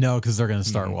doing. No, because they're going to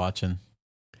start Mhm. watching.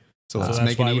 So So let's that's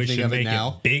make an why we evening should of it make now.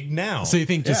 it big now. So you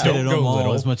think just Yeah. hit it Don't on go all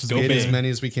little. as much as Go we Get as can? many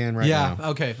as we can right Yeah,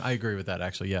 now. okay, I agree with that.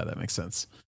 Actually, yeah, that makes sense.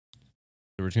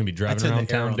 We're just going to be I driving tend around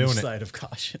to err town on the doing it. side of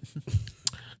caution.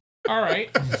 All right.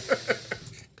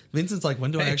 Vincent's like,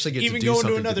 when do I Hey, actually get even to do going to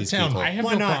something another these town. people? I have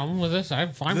Why no not? problem with this.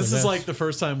 I'm fine with This this. is like the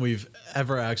first time we've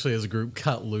ever actually, as a group,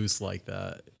 cut loose like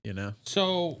that. You know,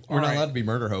 So, We're all not right. allowed to be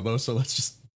murder hobos, so let's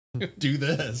just do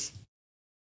this.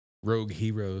 Rogue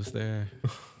heroes there.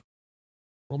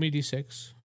 Roll me a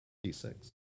D6. D6.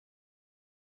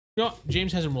 No,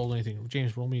 James hasn't rolled anything.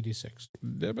 James, roll me a D6.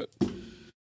 Damn it.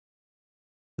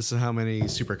 This is how many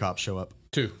super cops show up.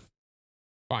 2.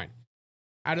 Fine.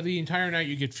 Out of the entire night,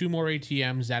 you get 2 more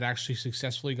ATMs that actually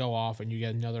successfully go off, and you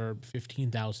get another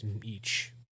 15,000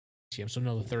 each. So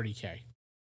another 30K.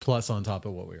 plus on top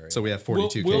of what we already. So we have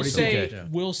 42. We'll cases. say 42K, yeah.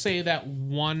 we'll say that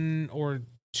 1 or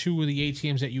 2 of the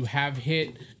ATMs that you have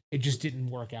hit, it just didn't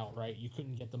work out right. You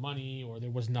couldn't get the money, or there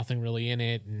was nothing really in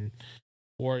it, and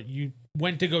or you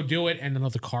went to go do it, and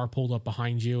another car pulled up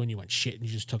behind you, and you went shit, and you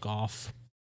just took off.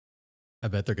 I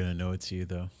bet they're gonna know it's you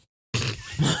though.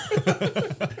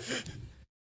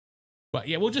 But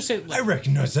yeah, we'll just say I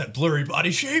recognize that blurry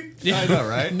body shape. I know,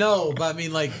 right? No, but I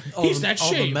mean, like all, He's the, that all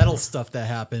the shape. metal stuff that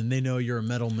happened, they know you're a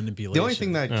metal manipulation. The only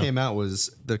thing that Yeah. came out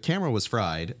was the camera was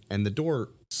fried and the door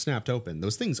snapped open.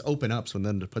 Those things open up so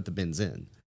then to put the bins in.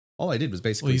 All I did was well,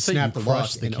 basically you said you snap the lock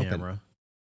crushed the and open. camera,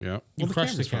 Yeah. you Well,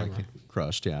 crushed the camera's camera. probably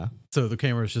crushed, yeah. so the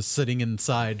camera's just sitting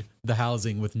inside the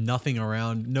housing with nothing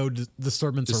around, no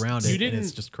disturbance Just- around You it, and it's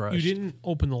didn't- just crushed. You didn't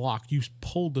open the lock. You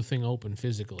pulled the thing open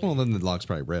physically. Well, then the lock's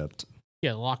probably ripped.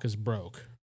 Yeah, the lock is broke.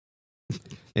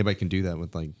 Anybody can do that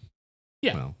with like,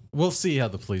 Yeah. well, We'll see how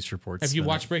the police reports. If you spin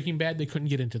watch it. Breaking Bad, they couldn't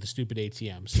get into the stupid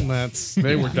ATM. So. that's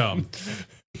They were dumb.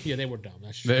 Yeah, they were dumb.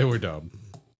 That's true. They were dumb.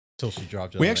 till she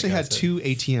dropped it. we on actually that had guy's head. 2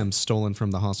 ATMs stolen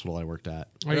from the hospital I worked at.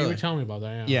 Oh, you Really? were telling me about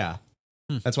that. Yeah.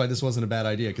 Hmm. That's why this wasn't a bad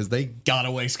idea because they got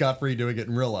away scot free doing it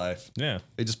in real life. Yeah.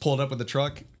 They just pulled up with the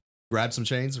truck, grabbed some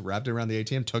chains, wrapped it around the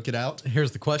ATM, took it out,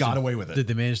 Here's the question: got away with it. Did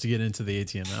they manage to get into the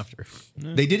ATM after?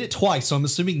 They did it twice, so I'm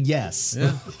assuming yes.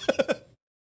 Yeah.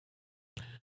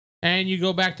 And you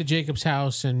go back to Jacob's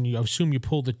house, and you assume you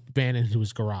pulled the van into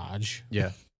his garage.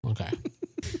 Yeah. Okay.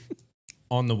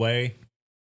 On the way,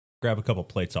 grab a couple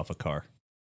plates off a car.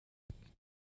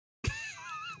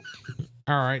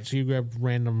 All right. So you grab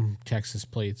random Texas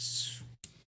plates.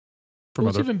 From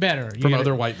What's other even better? You from get-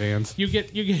 other white vans. You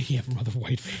get yeah from other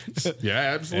white vans. Yeah,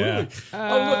 absolutely.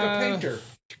 Yeah. Oh, look, a painter.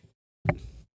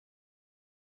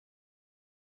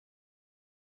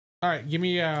 All right, give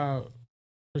me a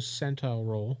percentile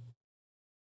roll.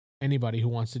 Anybody who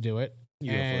wants to do it.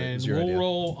 You go for it. And It's your we'll idea.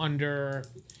 roll under,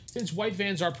 since white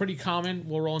vans are pretty common,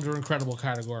 we'll roll under incredible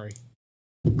category.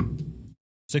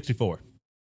 64.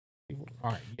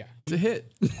 All right, yeah. It's a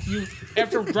hit. You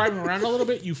after driving around a little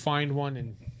bit, you find one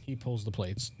and he pulls the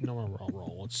plates. No one will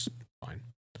roll. It's fine.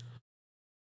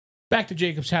 Back to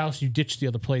Jacob's house. You ditch the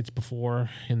other plates before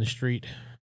in the street.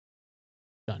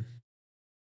 Done.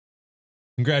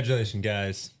 Congratulations,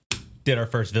 guys. Did our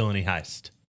first villainy heist.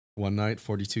 One night,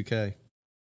 42K.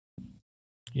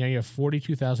 Yeah, you have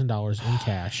 $42,000 in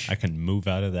cash. I can move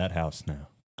out of that house now.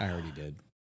 I already did.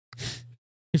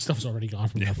 His stuff's already gone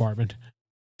from the apartment.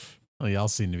 Well, y'all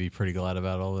seem to be pretty glad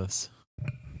about all this.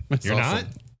 You're not?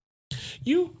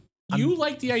 You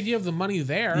like the idea of the money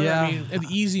there. Yeah. I mean, the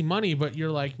easy money, but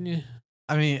you're like, nah.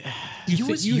 I mean, It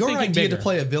was your thinking idea bigger. to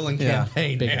play a villain Yeah.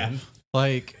 campaign, Bigger. man.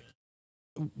 like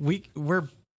we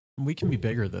can be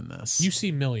bigger than this. You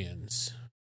see millions,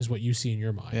 is what you see in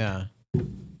your mind. yeah.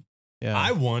 Yeah.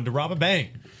 I wanted to rob a bank.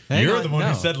 Hang You're on, the one no.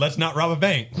 who said, let's not rob a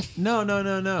bank.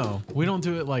 No. We don't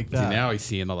do it like See, that. now he's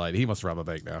seeing the light. He must rob a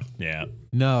bank now. Yeah.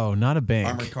 No, not a bank.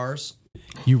 Armored cars?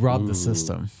 You rob the Ooh.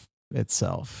 system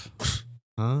itself.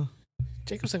 Huh?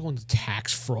 Jacob's like one's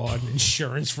tax fraud,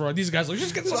 insurance fraud. These guys are like,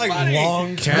 just get It's some like money.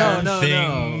 long-term No.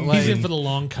 thing. Like- He's in for the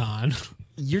long con.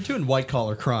 You're doing white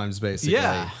collar crimes, basically.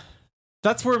 Yeah.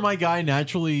 That's where my guy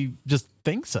naturally just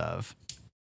thinks of.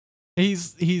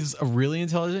 He's a really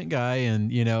intelligent guy,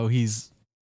 and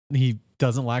he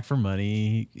doesn't lack for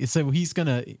money. So his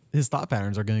thought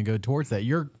patterns are gonna go towards that.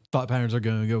 Your thought patterns are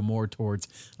gonna go more towards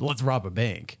let's rob a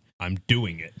bank. I'm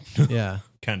doing it Yeah.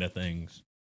 kind of things.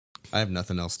 I have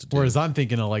nothing else to do. Whereas I'm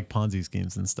thinking of like Ponzi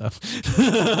schemes and stuff.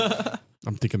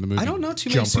 I'm thinking the movie. I don't know too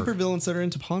many supervillains that are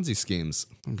into Ponzi schemes.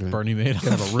 Okay. Bernie Madoff.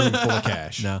 Have a room full of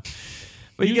cash. No.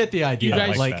 But you get the idea. you guys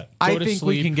like like that. I go to think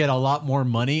we sleep. can get a lot more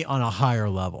money on a higher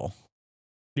level.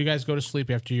 You guys go to sleep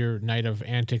after your night of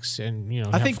antics and,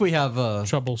 I think we have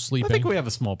trouble I sleeping. think we have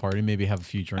a small party, maybe have a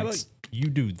few How about drinks. you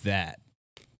do that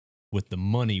with the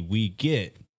money we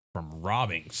get from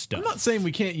robbing stuff? I'm not saying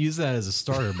we can't use that as a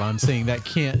starter, but I'm saying that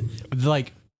can't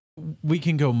like we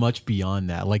can go much beyond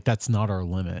that. Like that's not our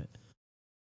limit.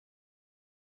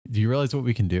 Do you realize what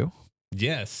we can do?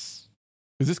 Yes.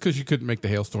 Is this because you couldn't make the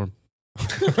hailstorm?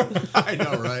 I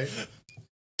know, right?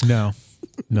 No.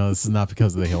 No, this is not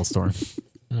because of the hailstorm.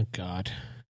 Oh, God.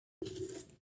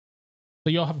 So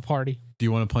you all have a party. Do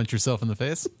you want to punch yourself in the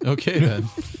face? Okay, then.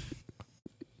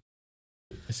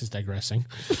 This is digressing.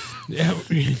 Yeah,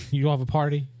 you all have a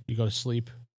party. You go to sleep.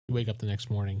 You wake up the next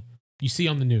morning. You see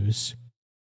on the news,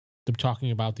 they're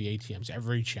talking about the ATMs.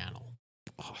 Every channel.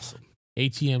 Awesome.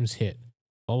 ATMs hit.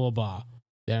 Blah, blah, blah.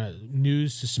 The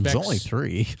news suspects. There's only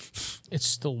 3. It's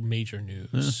still major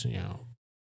news,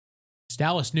 It's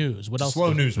Dallas news. What else?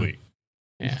 Slow news week.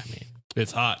 Yeah, I mean,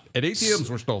 It's hot. And ATMs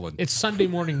were stolen. it's Sunday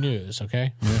morning news,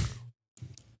 okay?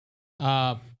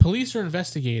 Police are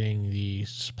investigating the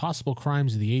possible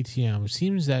crimes of the ATM. It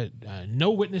seems that no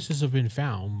witnesses have been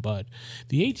found, but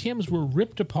the ATMs were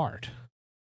ripped apart.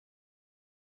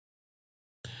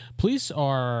 Police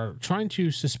are trying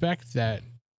to suspect that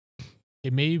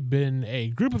it may have been a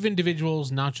group of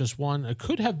individuals, not just one. It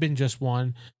could have been just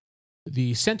one.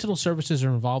 The Sentinel services are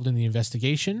involved in the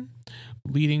investigation,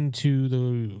 leading to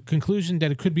the conclusion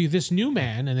that it could be this new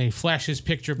man, and they flash his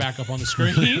picture back up on the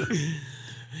screen.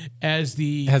 As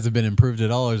the Has it been improved at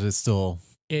all, or is it still?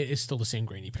 it's still the same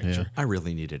grainy picture. I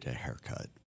really needed a haircut.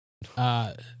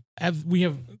 We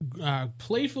have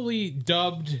playfully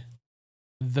dubbed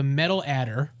the Metal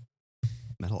Adder.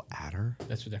 Metal Adder?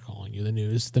 That's what they're calling you. The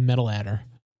news, the Metal Adder.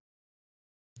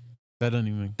 That doesn't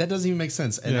even. That doesn't even make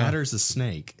sense. An Yeah. adder's a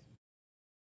snake.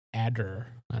 Adder.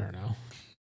 I don't know.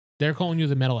 They're calling you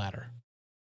the Metal Adder.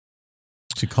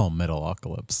 Should call him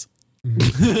Metalocalypse.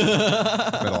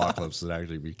 Metalocalypse would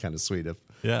actually be kind of sweet if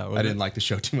Yeah, I didn't like the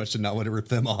show too much to not want to rip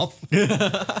them off.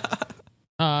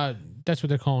 That's what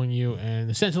they're calling you, and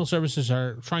the Sentinel services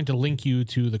are trying to link you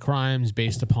to the crimes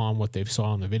based upon what they've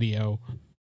saw in the video.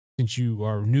 Since you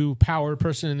are a new powered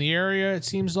person in the area, it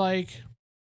seems like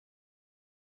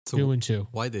So 2 and 2.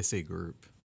 why'd they say group?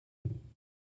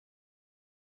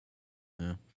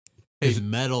 Yeah. Hey,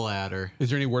 Metal Adder. Is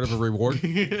there any word of a reward?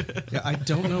 Yeah, I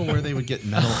don't know where they would get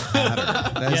Metal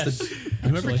Adder. That's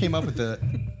whoever actually. came up with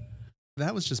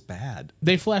that was just bad.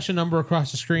 They flash a number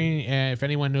across the screen. If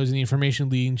anyone knows any information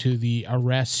leading to the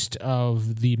arrest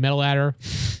of the Metal Adder,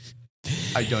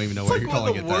 I don't even know why you're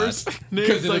calling it that.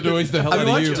 Because it annoys the hell I mean,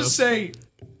 out why of don't you you. just say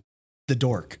the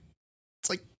dork? It's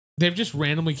like they've just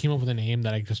randomly came up with a name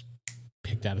that I just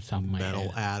picked out of the top of my Metal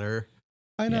head. Adder.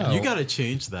 I know You got to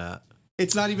change that.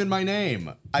 It's not even my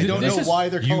name. I don't This know is- why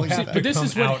they're You calling have it to that. this come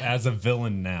is what- out as a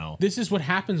villain now. This is what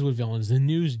happens with villains. The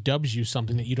news dubs you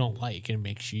something that you don't like and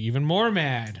makes you even more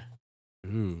mad.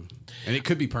 Ooh. And it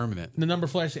could be permanent. The number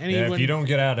flash. Yeah, Anyone, if you don't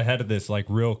get out ahead of this, like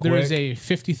real quick, there is a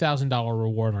 $50,000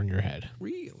 reward on your head.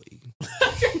 Really?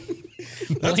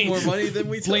 That's Blaine- more money than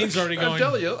we took. Blaine's already I'm going.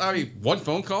 telling you, I mean, one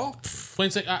phone call.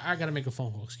 Blaine's like, I got to make a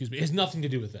phone call. Excuse me. It has nothing to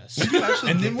do with this.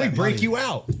 and then we break you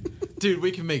out. Dude,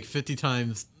 we can make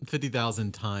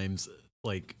 50,000 times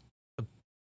like a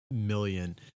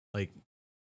million. Like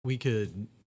we could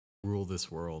rule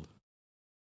this world.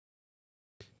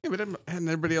 Yeah, but and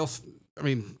everybody else, I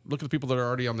mean, look at the people that are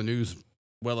already on the news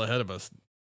well ahead of us.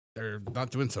 They're not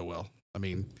doing so well. I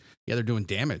mean, yeah, they're doing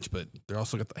damage, but they're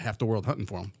also got half the world hunting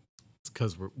for them. It's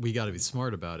because we got to be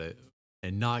smart about it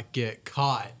and not get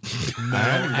caught. I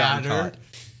haven't gotten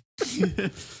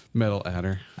caught. Metal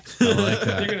adder. I like They're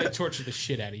that. going to torture the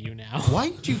shit out of you now. Why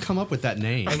did you come up with that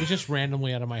name? It was just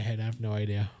randomly out of my head. I have no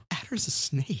idea. Adder's a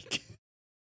snake.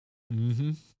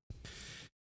 Mm-hmm.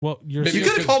 Well, you're You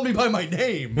could have called me by my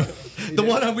name, the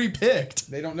one we picked.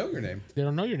 They don't know your name. They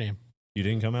don't know your name. You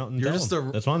didn't come out and You're tell just them.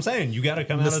 a That's what I'm saying. You got to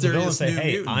come out as a villain and mysterious say, new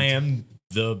 "Hey, mutant." I am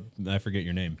the I forget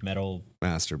your name, Metal."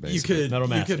 Master, You basically. could Metal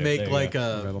Master, make there you like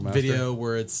go. a Metal Master. video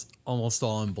where it's almost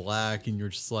all in black and you're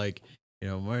just like,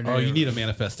 my name. Oh, you need a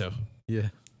manifesto. Yeah.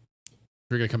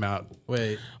 You're gonna come out.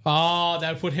 Wait. Oh,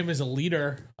 that would put him as a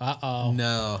leader. Uh-oh.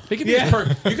 No. It can be you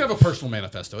can have a personal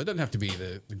manifesto. It doesn't have to be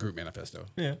the group manifesto.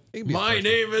 Yeah. It can be a personal.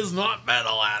 name is not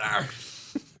Metal Adder.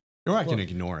 Or I can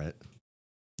ignore it.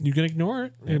 You can ignore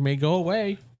it. It may go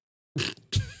away.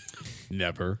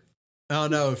 Never. Oh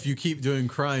no! If you keep doing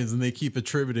crimes and they keep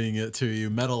attributing it to you,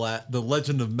 the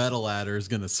legend of Metal Adder is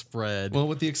going to spread. Well,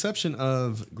 with the exception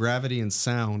of gravity and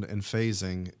sound and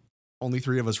phasing, only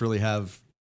 3 of us really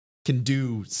can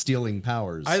do stealing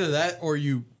powers. Either that, or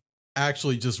you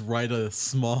actually just write a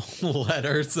small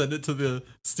letter, send it to the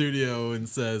studio, and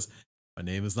says, "My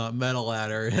name is not Metal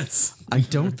Adder. It's." I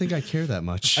don't think I care that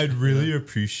much. I'd really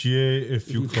appreciate if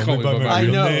you call me by my I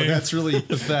real know name. that's really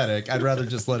pathetic. I'd rather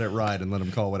just let it ride and let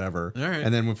them call whatever. All right.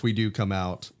 And then if we do come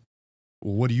out,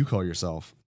 what do you call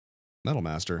yourself? Metal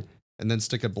Master. And then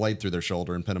stick a blade through their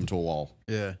shoulder and pin them to a wall.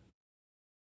 Yeah.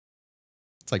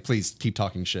 It's like, please keep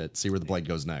talking shit. See where the blade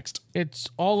goes next. It's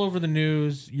all over the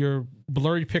news. Your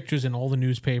blurry pictures in all the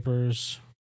newspapers.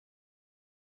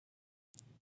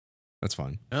 That's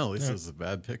fine. Oh, at least it was a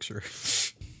bad picture.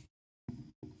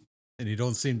 And you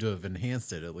don't seem to have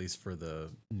enhanced it, at least for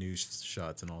the news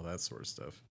shots and all that sort of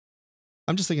stuff.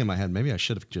 I'm just thinking in my head, maybe I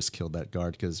should have just killed that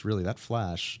guard because really, that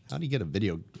flash, how do you get a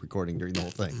video recording during the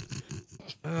whole thing?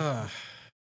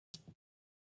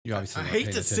 You obviously I weren't hate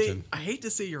paying to say. attention. I hate to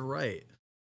say you're right.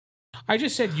 I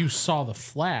just said you saw the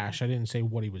flash. I didn't say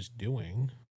what he was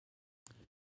doing.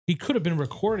 He could have been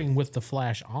recording with the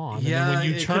flash on. And then when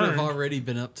you it could have turned, already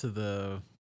been up to the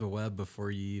web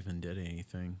before you even did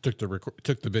anything. Took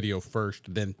the video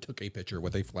first, then took a picture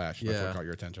with a flash. That's Yeah. what caught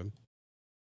your attention.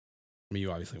 I mean,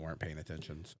 you obviously weren't paying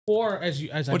attention. or as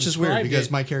I Which is weird described because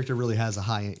it, my character really has a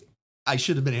high. I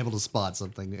should have been able to spot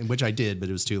something, in which I did, but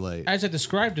it was too late. as I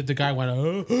described it, the guy went,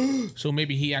 oh. So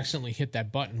maybe he accidentally hit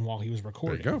that button while he was There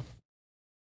recording. you go.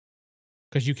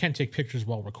 Because you can take pictures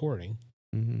while recording.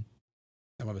 Mm-hmm.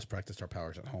 Some of us practiced our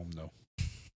powers at home, though.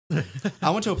 I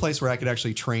went to a place where I could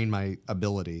actually train my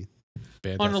ability. On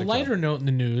a Fantastic lighter job. note in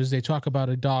the news, they talk about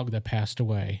a dog that passed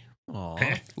away.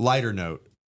 Aw. Lighter note.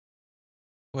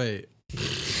 Wait,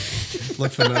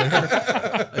 Look familiar?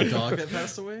 a dog that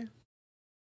passed away?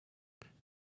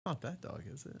 Not that dog,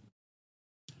 is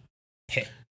it?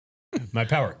 My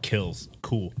power kills.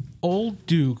 Cool. Old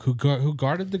Duke, who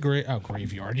guarded the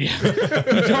graveyard, yeah,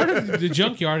 who guarded the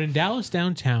junkyard in Dallas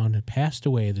downtown, passed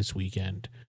away this weekend.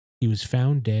 He was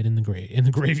found dead in the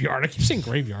graveyard. I keep saying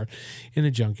graveyard, in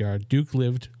the junkyard. Duke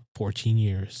lived 14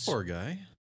 years, Poor guy.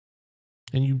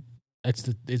 and it's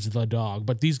the dog.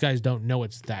 But these guys don't know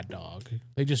it's that dog.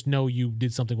 They just know you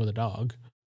did something with a dog.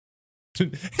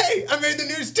 Hey, I made the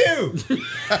news too.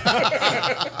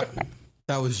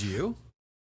 That was you?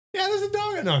 Yeah, there's a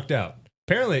dog I knocked out.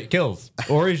 Apparently it kills.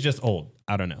 Or he's just old.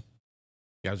 I don't know.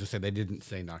 Yeah, I was just saying they didn't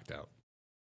say knocked out.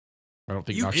 I don't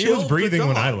think You knocked He out. was Killed the breathing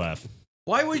when dog. I left.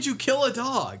 Why would you kill a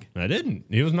dog? I didn't.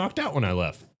 He was knocked out when I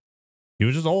left. He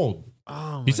was just old.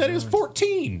 Oh, He said he was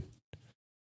 14.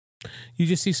 You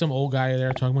just see some old guy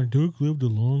there talking about Duke lived a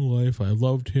long life. I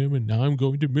loved him, and now I'm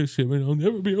going to miss him, and I'll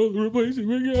never be able to replace him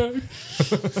again.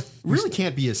 Really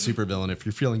can't be a supervillain if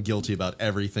you're feeling guilty about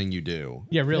everything you do.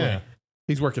 Yeah, really. Yeah.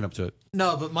 He's working up to it.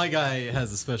 No, but my guy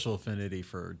has a special affinity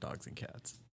for dogs and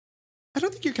cats. I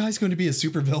don't think your guy's going to be a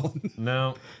supervillain.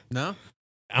 No. No?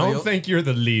 I don't think you're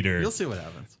the leader. You'll see what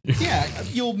happens. Yeah,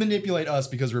 you'll manipulate us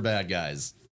because we're bad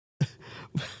guys. What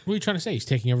are you trying to say? He's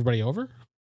taking everybody over?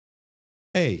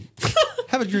 Hey,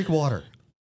 have a drink of water.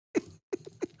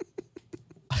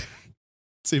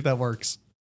 See if that works.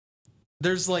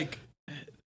 There's like,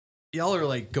 y'all are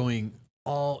like going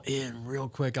all in real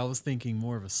quick. I was thinking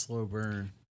more of a slow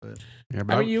burn, but Yeah,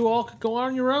 I mean, you all could go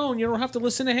on your own. You don't have to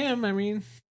listen to him. I mean,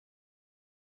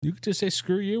 you could just say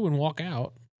screw you and walk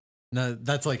out. no,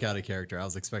 that's like out of character. I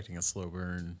was expecting a slow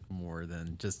burn more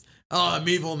than just, oh, I'm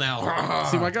evil now.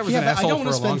 See, my guy was Yeah, an but I asshole don't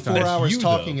want for to a long spend time. 4 hours you,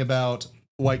 talking though. about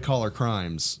white collar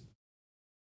crimes.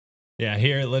 Yeah,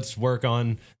 here, let's work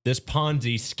on this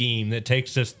Ponzi scheme that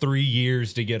takes us 3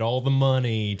 years to get all the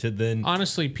money to then.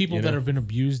 Honestly, people You that know? have been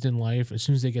abused in life, as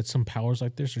soon as they get some powers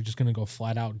like this, are just going to go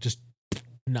flat out just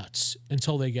nuts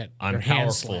until they get their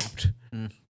hands Unpowerful. slapped.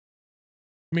 Mm.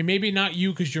 I mean, maybe not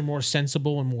you because you're more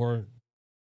sensible and more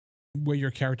where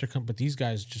your character comes, but these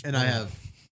guys just. And I have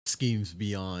schemes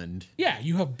beyond. Yeah,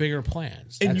 you have bigger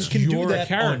plans. And That's you can do your that on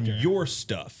character. your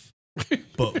stuff.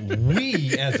 But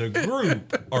we, as a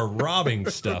group, are robbing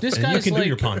stuff. This and you guy's can do like-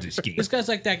 your Ponzi scheme. This guy's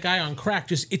like that guy on crack,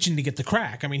 just itching to get the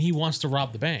crack. I mean, he wants to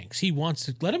rob the banks. He wants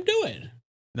to let him do it.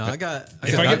 No, I got.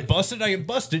 If I get busted, I get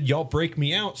busted. Y'all break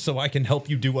me out so I can help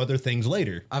you do other things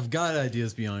later. I've got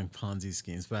ideas beyond Ponzi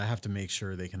schemes, but I have to make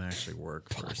sure they can actually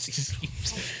work first.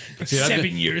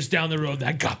 7 years down the road,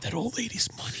 I got that old lady's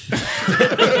money.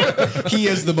 He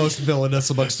is the most villainous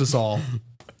amongst us all.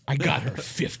 I got her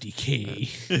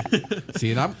 50K.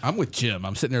 See, and I'm with Jim.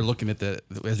 I'm sitting there looking at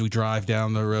as we drive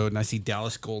down the road, and I see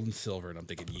Dallas Gold and Silver, and I'm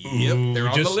thinking, yep, Ooh, they're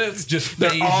on just- the list. just they're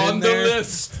phase on in the there.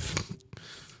 list.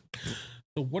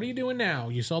 So what are you doing now?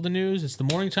 You saw the news. It's the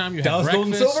morning time. You have Dallas Gold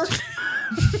and breakfast.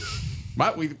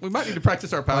 Silver? We might need to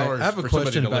practice our All right, powers. I have a for somebody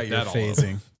question to about look your that all up.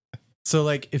 phasing. So,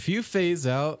 like, if you phase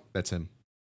out, That's him.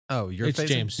 oh, you're It's phasing?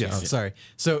 James, Yeah, yes. sorry.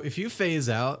 So, if you phase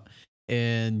out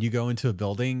and you go into a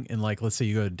building, and like, let's say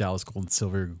you go to Dallas Gold and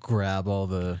Silver, grab all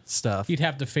the stuff. He'd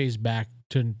have to phase back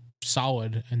to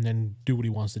solid and then do what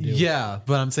he wants to do. Yeah,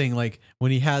 but I'm saying like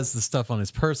when he has the stuff on his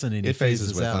person and he It phases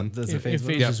phases with out, him. does It, it phase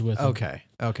with him? phases with him.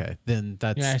 Okay, then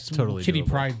that's Yeah, it's totally Kitty doable.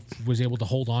 Pryde was able to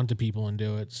hold on to people and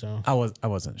do it. So I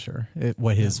wasn't sure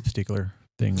what his particular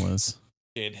thing was.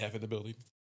 And half of the building.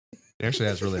 He actually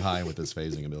has really high with his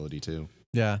phasing ability too.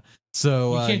 Yeah,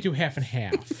 so you can't do half and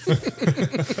half.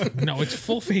 No, it's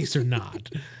full face or not.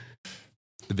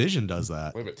 The Vision does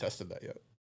that. We haven't tested that yet.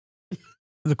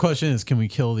 the question is, can we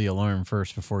kill the alarm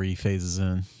first before he phases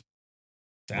in?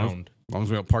 Sound. As long as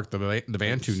we don't park the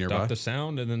van too nearby. Stop the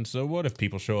sound, and then so what? If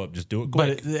people show up, just do it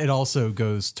But quick. it also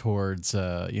goes towards,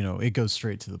 it goes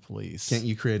straight to the police. Can't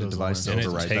you create a Those device to and it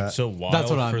override takes that? a while That's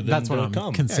what for I'm. them That's what to I'm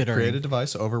come. Yeah, considering. create a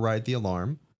device to override the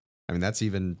alarm. I mean, that's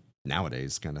even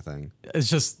nowadays kind of thing. It's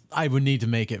just I would need to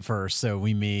make it first, so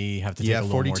we may have to take Yeah, a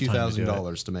little more time to do it.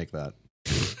 $42,000 to make that.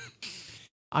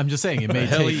 I'm just saying it the may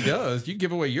hell take. he does. You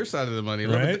give away your side of the money.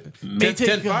 Right? May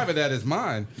take- 10-5 of that is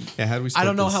mine. Yeah, how do we? I split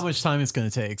don't know this? how much time it's going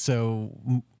to take, so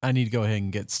I need to go ahead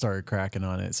and get started cracking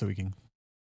on it so we can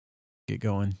get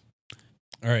going.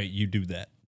 All right, you do that.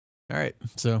 All right,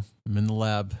 so I'm in the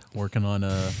lab working on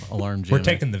a alarm We're jammer.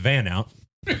 taking the van out.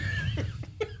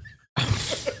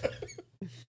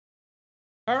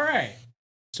 All right.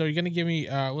 So you're gonna give me.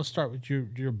 Let's start with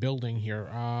your building here.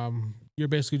 You're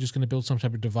basically just gonna build some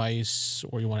type of device,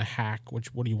 or you want to hack. What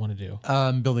do you want to do?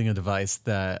 I'm building a device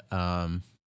that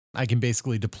I can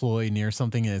basically deploy near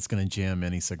something, and it's going to jam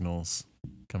any signals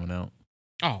coming out.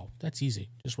 Oh, that's easy.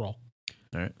 Just roll.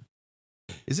 All right.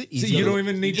 Is it See, easy? you don't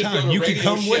even need just go time. to You can Radio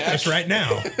come with Shack. us right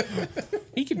now.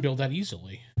 He can build that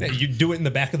easily. Yeah, you do it in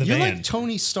the back of the You're van. like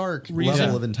Tony Stark Reason.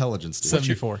 level of intelligence, dude.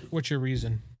 74. What's your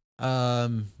reason?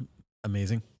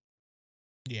 Amazing.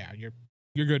 Yeah,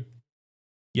 you're good.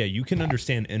 Yeah, you can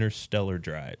understand interstellar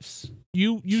drives.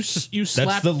 You That's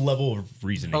slap. the level of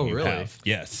reasoning Oh, you really? have.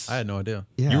 Yes. I had no idea.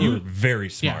 Yeah. You're very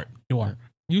yeah, smart. you are.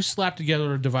 You slap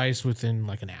together a device within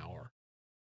like an hour.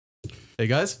 Hey,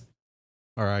 guys.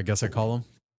 Or I guess I call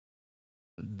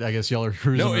them. I guess y'all are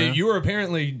cruising No, around. you were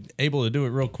apparently able to do it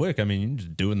real quick. I mean, you can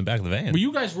just do it in the back of the van. Well,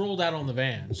 you guys rolled out on the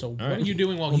van. So what right. are you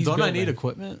doing while Well, he's don't building? I need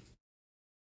equipment?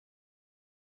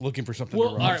 Looking for something Well,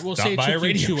 to all rob. right. We'll Stop say it by a took you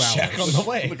Radio 2 Shack hours. on the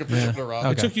way. Looking for Yeah. something to rob. It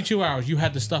Okay. took you 2 hours. You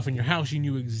had the stuff in your house. You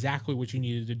knew exactly what you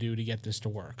needed to do to get this to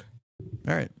work.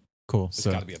 All right. Cool. It's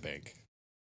So, got to be a bank.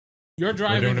 You're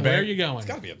driving. doing a Where bank? are you going? It's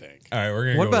got to be a bank. All right, we're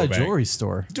gonna what go to about a a bank. jewelry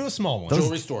store? Do a small one. Those-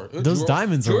 Jewelry store. those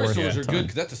diamonds are jewelry worth stores a are ton. good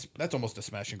because that's almost a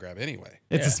smash and grab anyway.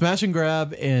 It's Yeah. a smash and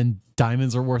grab, and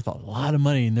diamonds are worth a lot of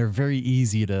money, and they're very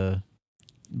easy to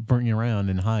bring around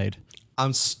and hide.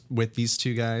 I'm with these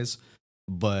two guys,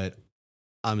 but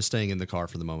I'm staying in the car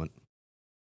for the moment.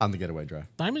 On the getaway drive.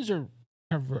 Diamonds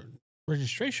have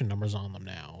registration numbers on them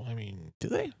now. I mean, Do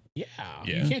they? yeah.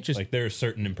 Yeah. You can't just. Like there are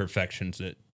certain imperfections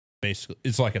that basically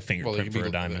it's like a fingerprint for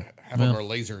a diamond. Half of them Well. are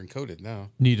laser encoded now.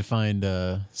 Need to find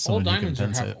all someone who can diamonds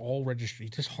fence have it. all registry.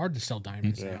 It's just hard to sell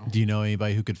diamonds Yeah. now. Do you know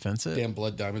anybody who could fence it? Damn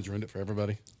blood diamonds ruined it for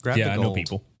everybody. Grab Yeah, the I know gold.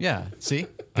 people. Yeah. See, I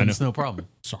then know. it's no problem.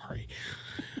 Sorry.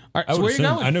 All right, I so would where you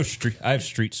assume, going? I know street. I have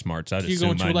street smarts. I'd you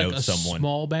going assume to I like know a someone.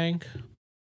 small bank?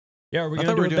 Yeah, are we I gonna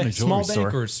thought do we were doing a small jewelry bank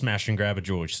store. or smash and grab a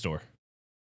jewelry store?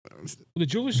 The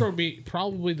jewelry store would be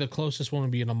probably the closest one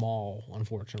would be in a mall,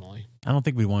 unfortunately. I don't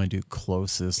think we want to do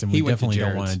closest, and He we went to definitely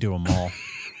don't want to Jared's. do a mall.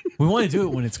 We want to do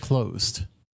it when it's closed,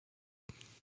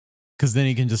 because then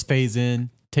he can just phase in,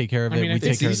 take care of I it. mean, We it's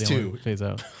take care of these the two. other phase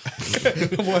out.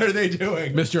 What are they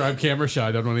doing? Mister, I'm camera shy.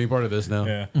 I don't want any part of this now.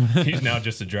 Yeah, he's now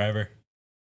just a driver.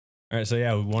 All right, so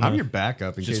yeah, we want I'm your to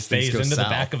backup in just case things phase go into south. the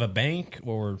back of a bank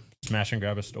or smash and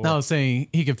grab a store. No, I was saying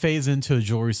he could phase into a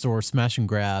jewelry store, smash and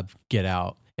grab, get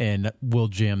out, and we'll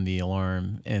jam the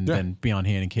alarm and Yeah. then be on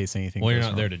hand in case anything. well, you're goes not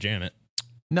wrong. there to jam it.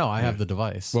 No, I have the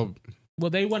device. Well, Well,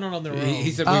 they went on their own.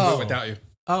 he said we Oh. go without you.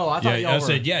 oh, I thought Yeah, y'all I were.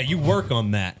 said, yeah, you work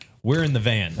on that. We're in the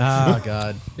van. Oh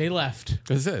God, They left.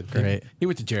 That's it. Great. He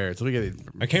went to Jared's. So we get it.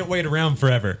 I can't wait around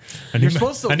forever. You're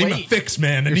supposed to I need my wait. fix,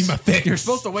 man. I need my fix. You're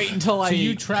supposed to wait until So I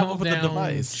you come travel up with down the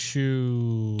device.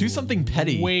 to Do something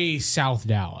petty. way South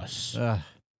Dallas.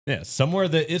 Yeah, somewhere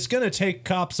that it's gonna take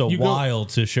cops a You go- while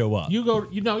to show up. You go.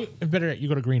 You know, better yet, you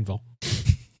go to Greenville.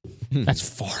 That's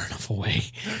far enough away.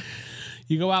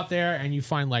 You go out there and you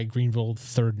find like Greenville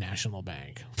Third National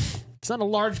Bank. It's not a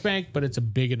large bank, but it's a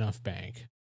big enough bank.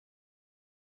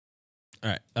 All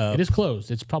right, It is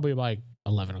closed. It's probably like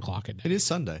 11 o'clock at It night. is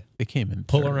Sunday. It came in.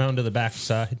 pull third. around to the back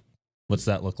side. What's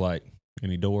that look like?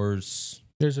 Any doors?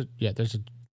 There's a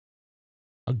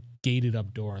gated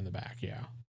up door in the back. Yeah,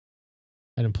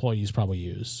 that employees probably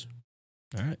use.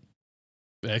 All right,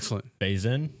 Excellent. phase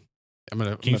in. I'm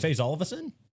gonna. Can you phase all of us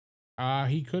in?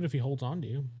 He could if he holds on to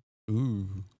you.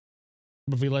 Ooh.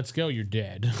 But if he lets go, you're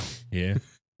dead. Yeah.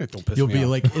 Don't piss You'll me be off.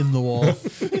 like in the wall.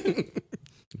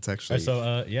 It's actually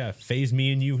So yeah, phase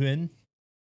me and you in.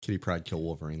 Kitty Pryde killed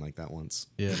Wolverine like that once.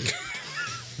 Yeah.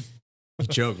 You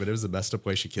joke, but it was the messed up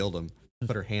way she killed him.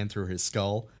 Put her hand through his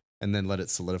skull and then let it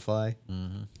solidify.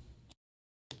 Mm-hmm.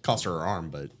 Cost her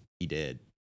arm, but he did.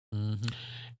 Mm-hmm.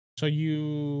 So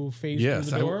you phase Yes,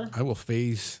 through the door. I will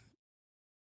phase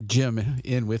Jim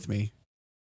in with me.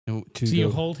 And to So you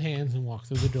go- hold hands and walk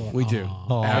through the door. We do. Aw.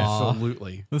 Aw.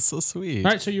 Absolutely. That's so sweet.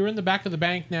 All right, so you're in the back of the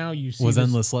bank now. You see Was this-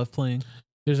 Endless Left playing?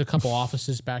 there's a couple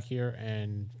offices back here,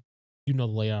 and you know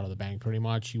the layout of the bank pretty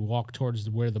much. You walk towards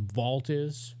where the vault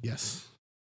is. Yes.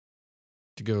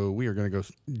 We are going to go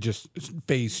just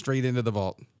phase straight into the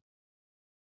vault.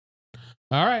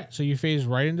 All right, so you phase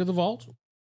right into the vault.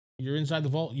 You're inside the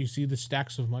vault. You see the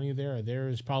stacks of money there. There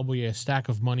is probably a stack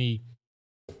of money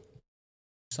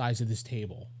size of this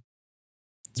table.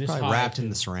 It's probably high, wrapped in too.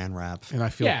 the saran wrap. And I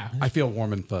feel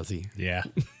warm and fuzzy. Yeah.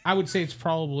 I would say it's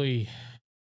probably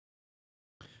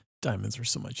Diamonds are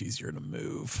so much easier to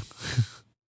move.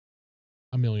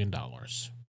 $1 million. All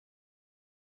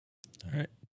right.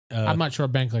 I'm not sure a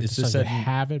bank like is this this would a-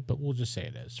 have it, but we'll just say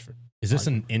it is. Is this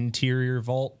an interior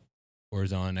vault or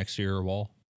is it on an exterior wall?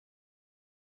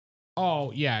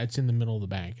 Oh yeah, it's in the middle of the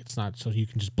bank. It's not so you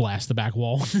can just blast the back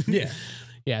wall. Yeah.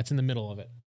 Yeah, it's in the middle of it.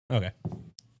 Okay.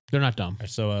 They're not dumb. All right,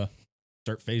 so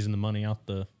start phasing the money out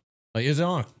the. Like, is it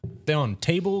on? They on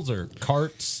tables or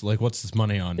carts? Like, what's this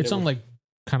money on? It's on like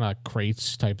kind of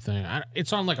crates type thing.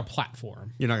 It's on like a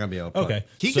platform. You're not gonna be able to put- Okay,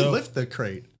 He so- can lift the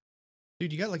crate.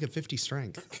 Dude, you got like a 50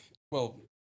 strength. Well,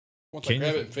 once Can I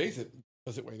grab you- it and phase it,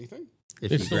 does it weigh anything?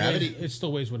 If It you still, gravity weighs, it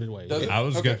still weighs what it weighs. Does it? I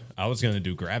was Okay. gonna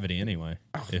do gravity anyway.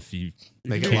 If you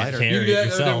make it can't lighter. carry You it do that, that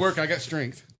yourself, didn't work. I got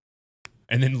strength.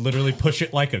 and then literally push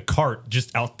it like a cart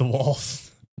just out the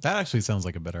walls. That actually sounds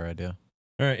like a better idea.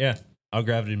 All right, yeah, I'll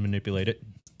gravity manipulate it,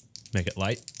 make it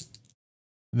light.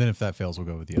 And then if that fails, we'll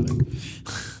go with the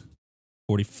other.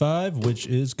 45, which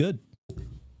is good.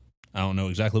 I don't know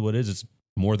exactly what it is. It's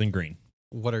more than green.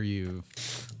 What are you?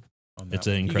 On that It's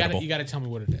one? incredible. You got to tell me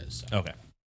what it is. So. Okay,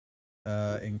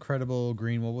 Incredible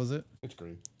green. What was it? It's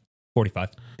green. 45.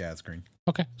 Yeah, it's green.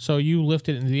 Okay, so you lift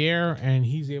it into the air, and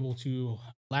he's able to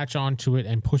latch onto it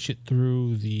and push it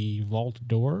through the vault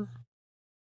door. Is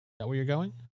that where you're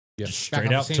going? Yeah. Just Back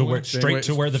straight up out the to same where way? straight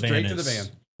to where the van Straight is. to the van.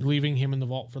 Leaving him in the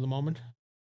vault for the moment.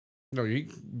 No, you're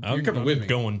I'm coming with me.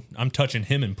 going. I'm touching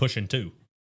him and pushing too,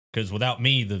 because without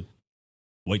me, the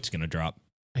weight's gonna drop.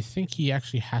 I think he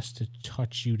actually has to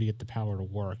touch you to get the power to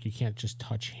work. You can't just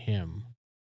touch him.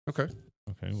 Okay.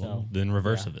 Okay, well So, then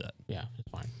reverse yeah. of that. Yeah, it's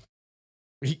fine.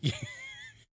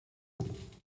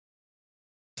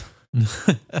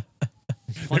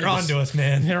 They're on to us,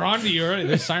 man. They're on to you already.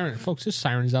 This siren, folks. This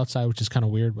siren is outside, which is kind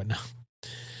of weird, but no.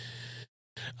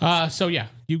 So yeah,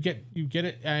 you get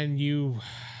it, and you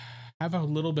have a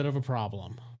little bit of a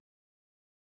problem.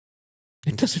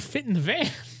 It doesn't fit in the van.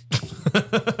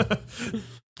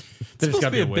 There's got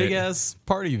to be a big ass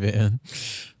party van.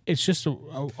 It's just a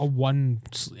one.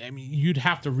 I mean, you'd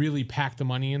have to really pack the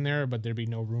money in there, but there'd be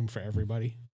no room for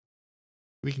everybody.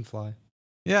 We can fly.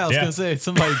 Yeah, I was gonna say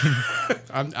somebody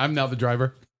can. I'm now the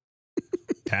driver.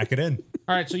 Pack it in.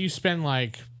 All right, so you spend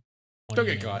like Don't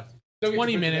get caught. Don't get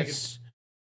 20 your minutes.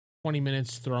 20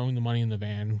 minutes throwing the money in the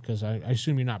van because I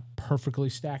assume you're not perfectly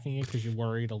stacking it because you're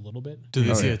worried a little bit. Do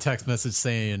they see a text message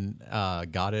saying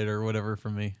 "got it" or whatever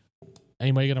from me?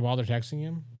 Anybody gonna bother texting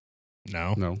him?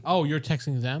 No. Oh, you're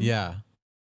texting them? Yeah.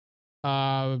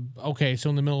 Okay, so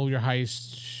in the middle of your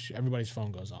heist, everybody's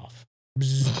phone goes off.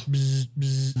 Bzz, bzz,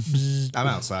 bzz, bzz. I'm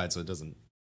outside, so it doesn't.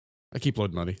 I keep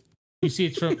loading money. You see,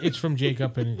 it's from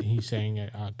Jacob, and he's saying,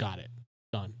 "Got it,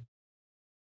 done."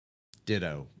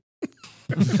 Ditto.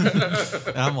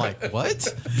 And I'm like, what?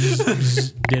 Bzz,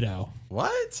 bzz, ditto.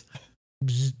 What?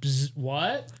 Bzz, bzz,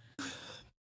 what?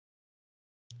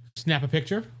 Snap a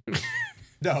picture.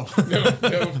 No.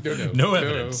 No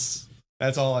evidence.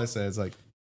 That's all I say. It's like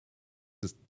You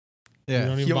Yeah.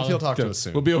 don't even he'll bother. talk to us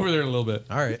soon. We'll be over there in a little bit.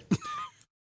 All right.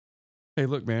 Hey,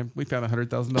 look, man, we found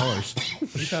 $100,000. We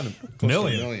found a close to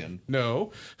Million. $1 million.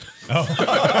 No. Oh.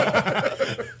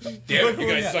 Damn, you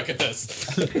guys suck at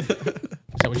this. Is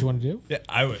that what you want to do? Yeah,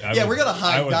 I would. Yeah, we're gonna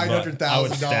hide $900,000. I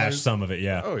would stash some of it.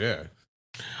 Yeah. Oh, yeah.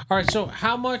 All right. So,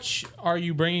 how much are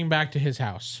you bringing back to his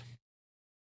house?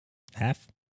 Half.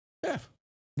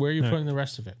 Where are you Yeah. putting the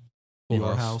rest of it?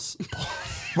 Your house.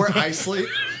 Where I sleep.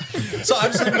 So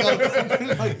I'm sleeping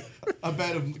on like a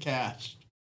bed of cash.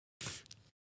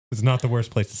 It's not the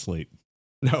worst place to sleep.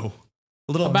 No.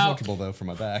 A little About- uncomfortable though for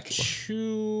my back.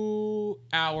 2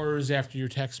 hours after your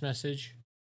text message,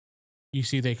 you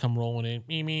see they come rolling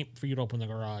in, meep, for you to open the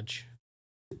garage.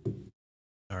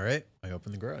 All right. I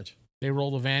open the garage. They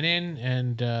roll the van in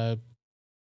and go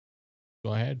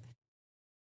ahead.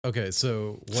 Okay,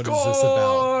 so what is this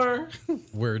about?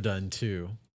 We're done too.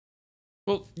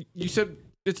 Well, you said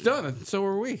it's done, and so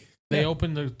are we. They Yeah.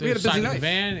 open the We had a busy side of the night.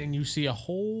 van and you see a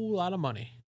whole lot of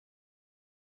money.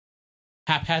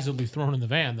 Haphazardly thrown in the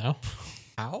van, though.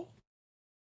 How?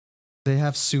 They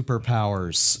have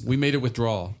superpowers. We made a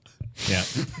withdrawal. Yeah.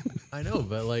 I know,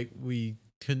 but like we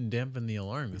couldn't dampen the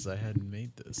alarm because I hadn't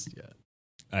made this yet.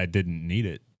 I didn't need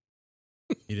it.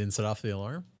 You didn't set off the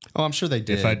alarm? Oh, I'm sure they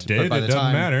did. If I but did, by it the doesn't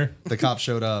time matter. the cops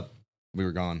showed up, we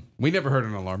were gone. We never heard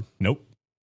an alarm. Nope.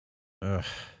 Ugh.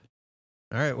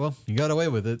 All right, well, you got away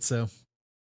with it, so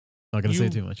not gonna say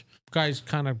too much. Guys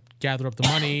kind of gather up the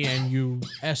money and you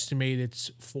estimate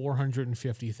it's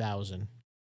 $450,000.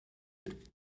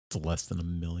 It's less than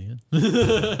 $1 million.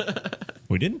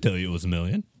 We didn't tell you it was $1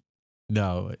 million.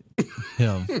 No,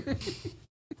 him.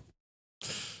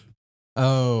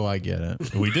 Oh, I get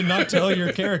it. We did not tell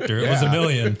your character it was $1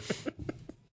 million.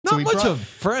 Not we much brought- of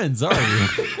friends, are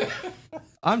you?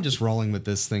 I'm just rolling with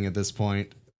this thing at this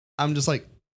point. I'm just like,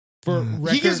 For he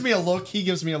record, gives me a look, he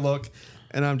gives me a look,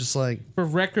 and I'm just like, for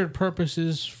record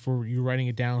purposes, for you writing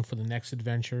it down for the next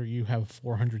adventure, you have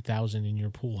 $400,000 in your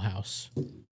pool house.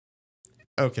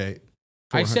 okay.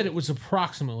 I said it was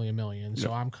approximately $1 million,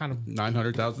 so I'm kind of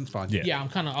 900,000 is fine. Yeah. yeah, I'm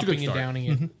kind of It's a good upping and start. downing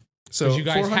it So because you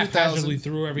guys 400,000 haphazardly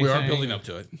threw everything. We are building up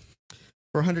to it.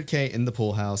 for 100K in the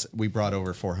pool house. We brought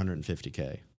over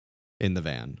 450K in the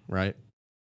van, right?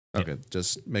 Okay,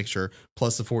 just make sure.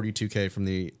 Plus the 42K from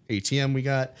the ATM we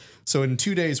got. So in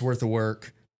 2 days worth of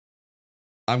work,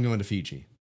 I'm going to Fiji.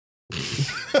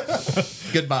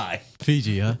 Goodbye.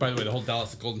 Fiji, huh? By the way, the whole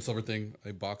Dallas gold and silver thing,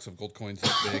 a box of gold coins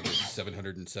this big is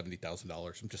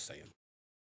 $770,000. I'm just saying.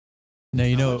 Now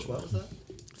you know What was that?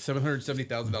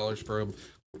 $770,000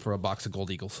 for a box of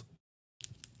gold eagles.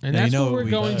 And Now you that's know what what we're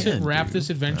we going to can wrap do. this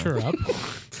adventure up.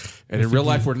 And in real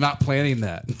life, we're not planning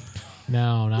that.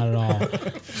 No, not at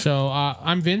all. So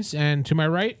I'm Vince, and to my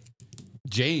right,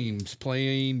 James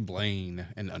playing Blaine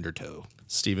and Undertow.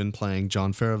 Steven playing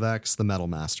John Faravax, the Metal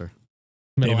Master.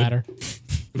 Middle David. Ladder.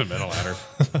 The metal ladder.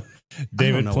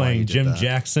 David know why playing you did Jim that.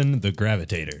 Jackson, the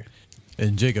Gravitator.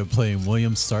 and Jacob playing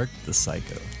William Stark, the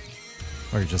Psycho.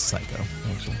 Or just Psycho,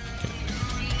 actually. Okay.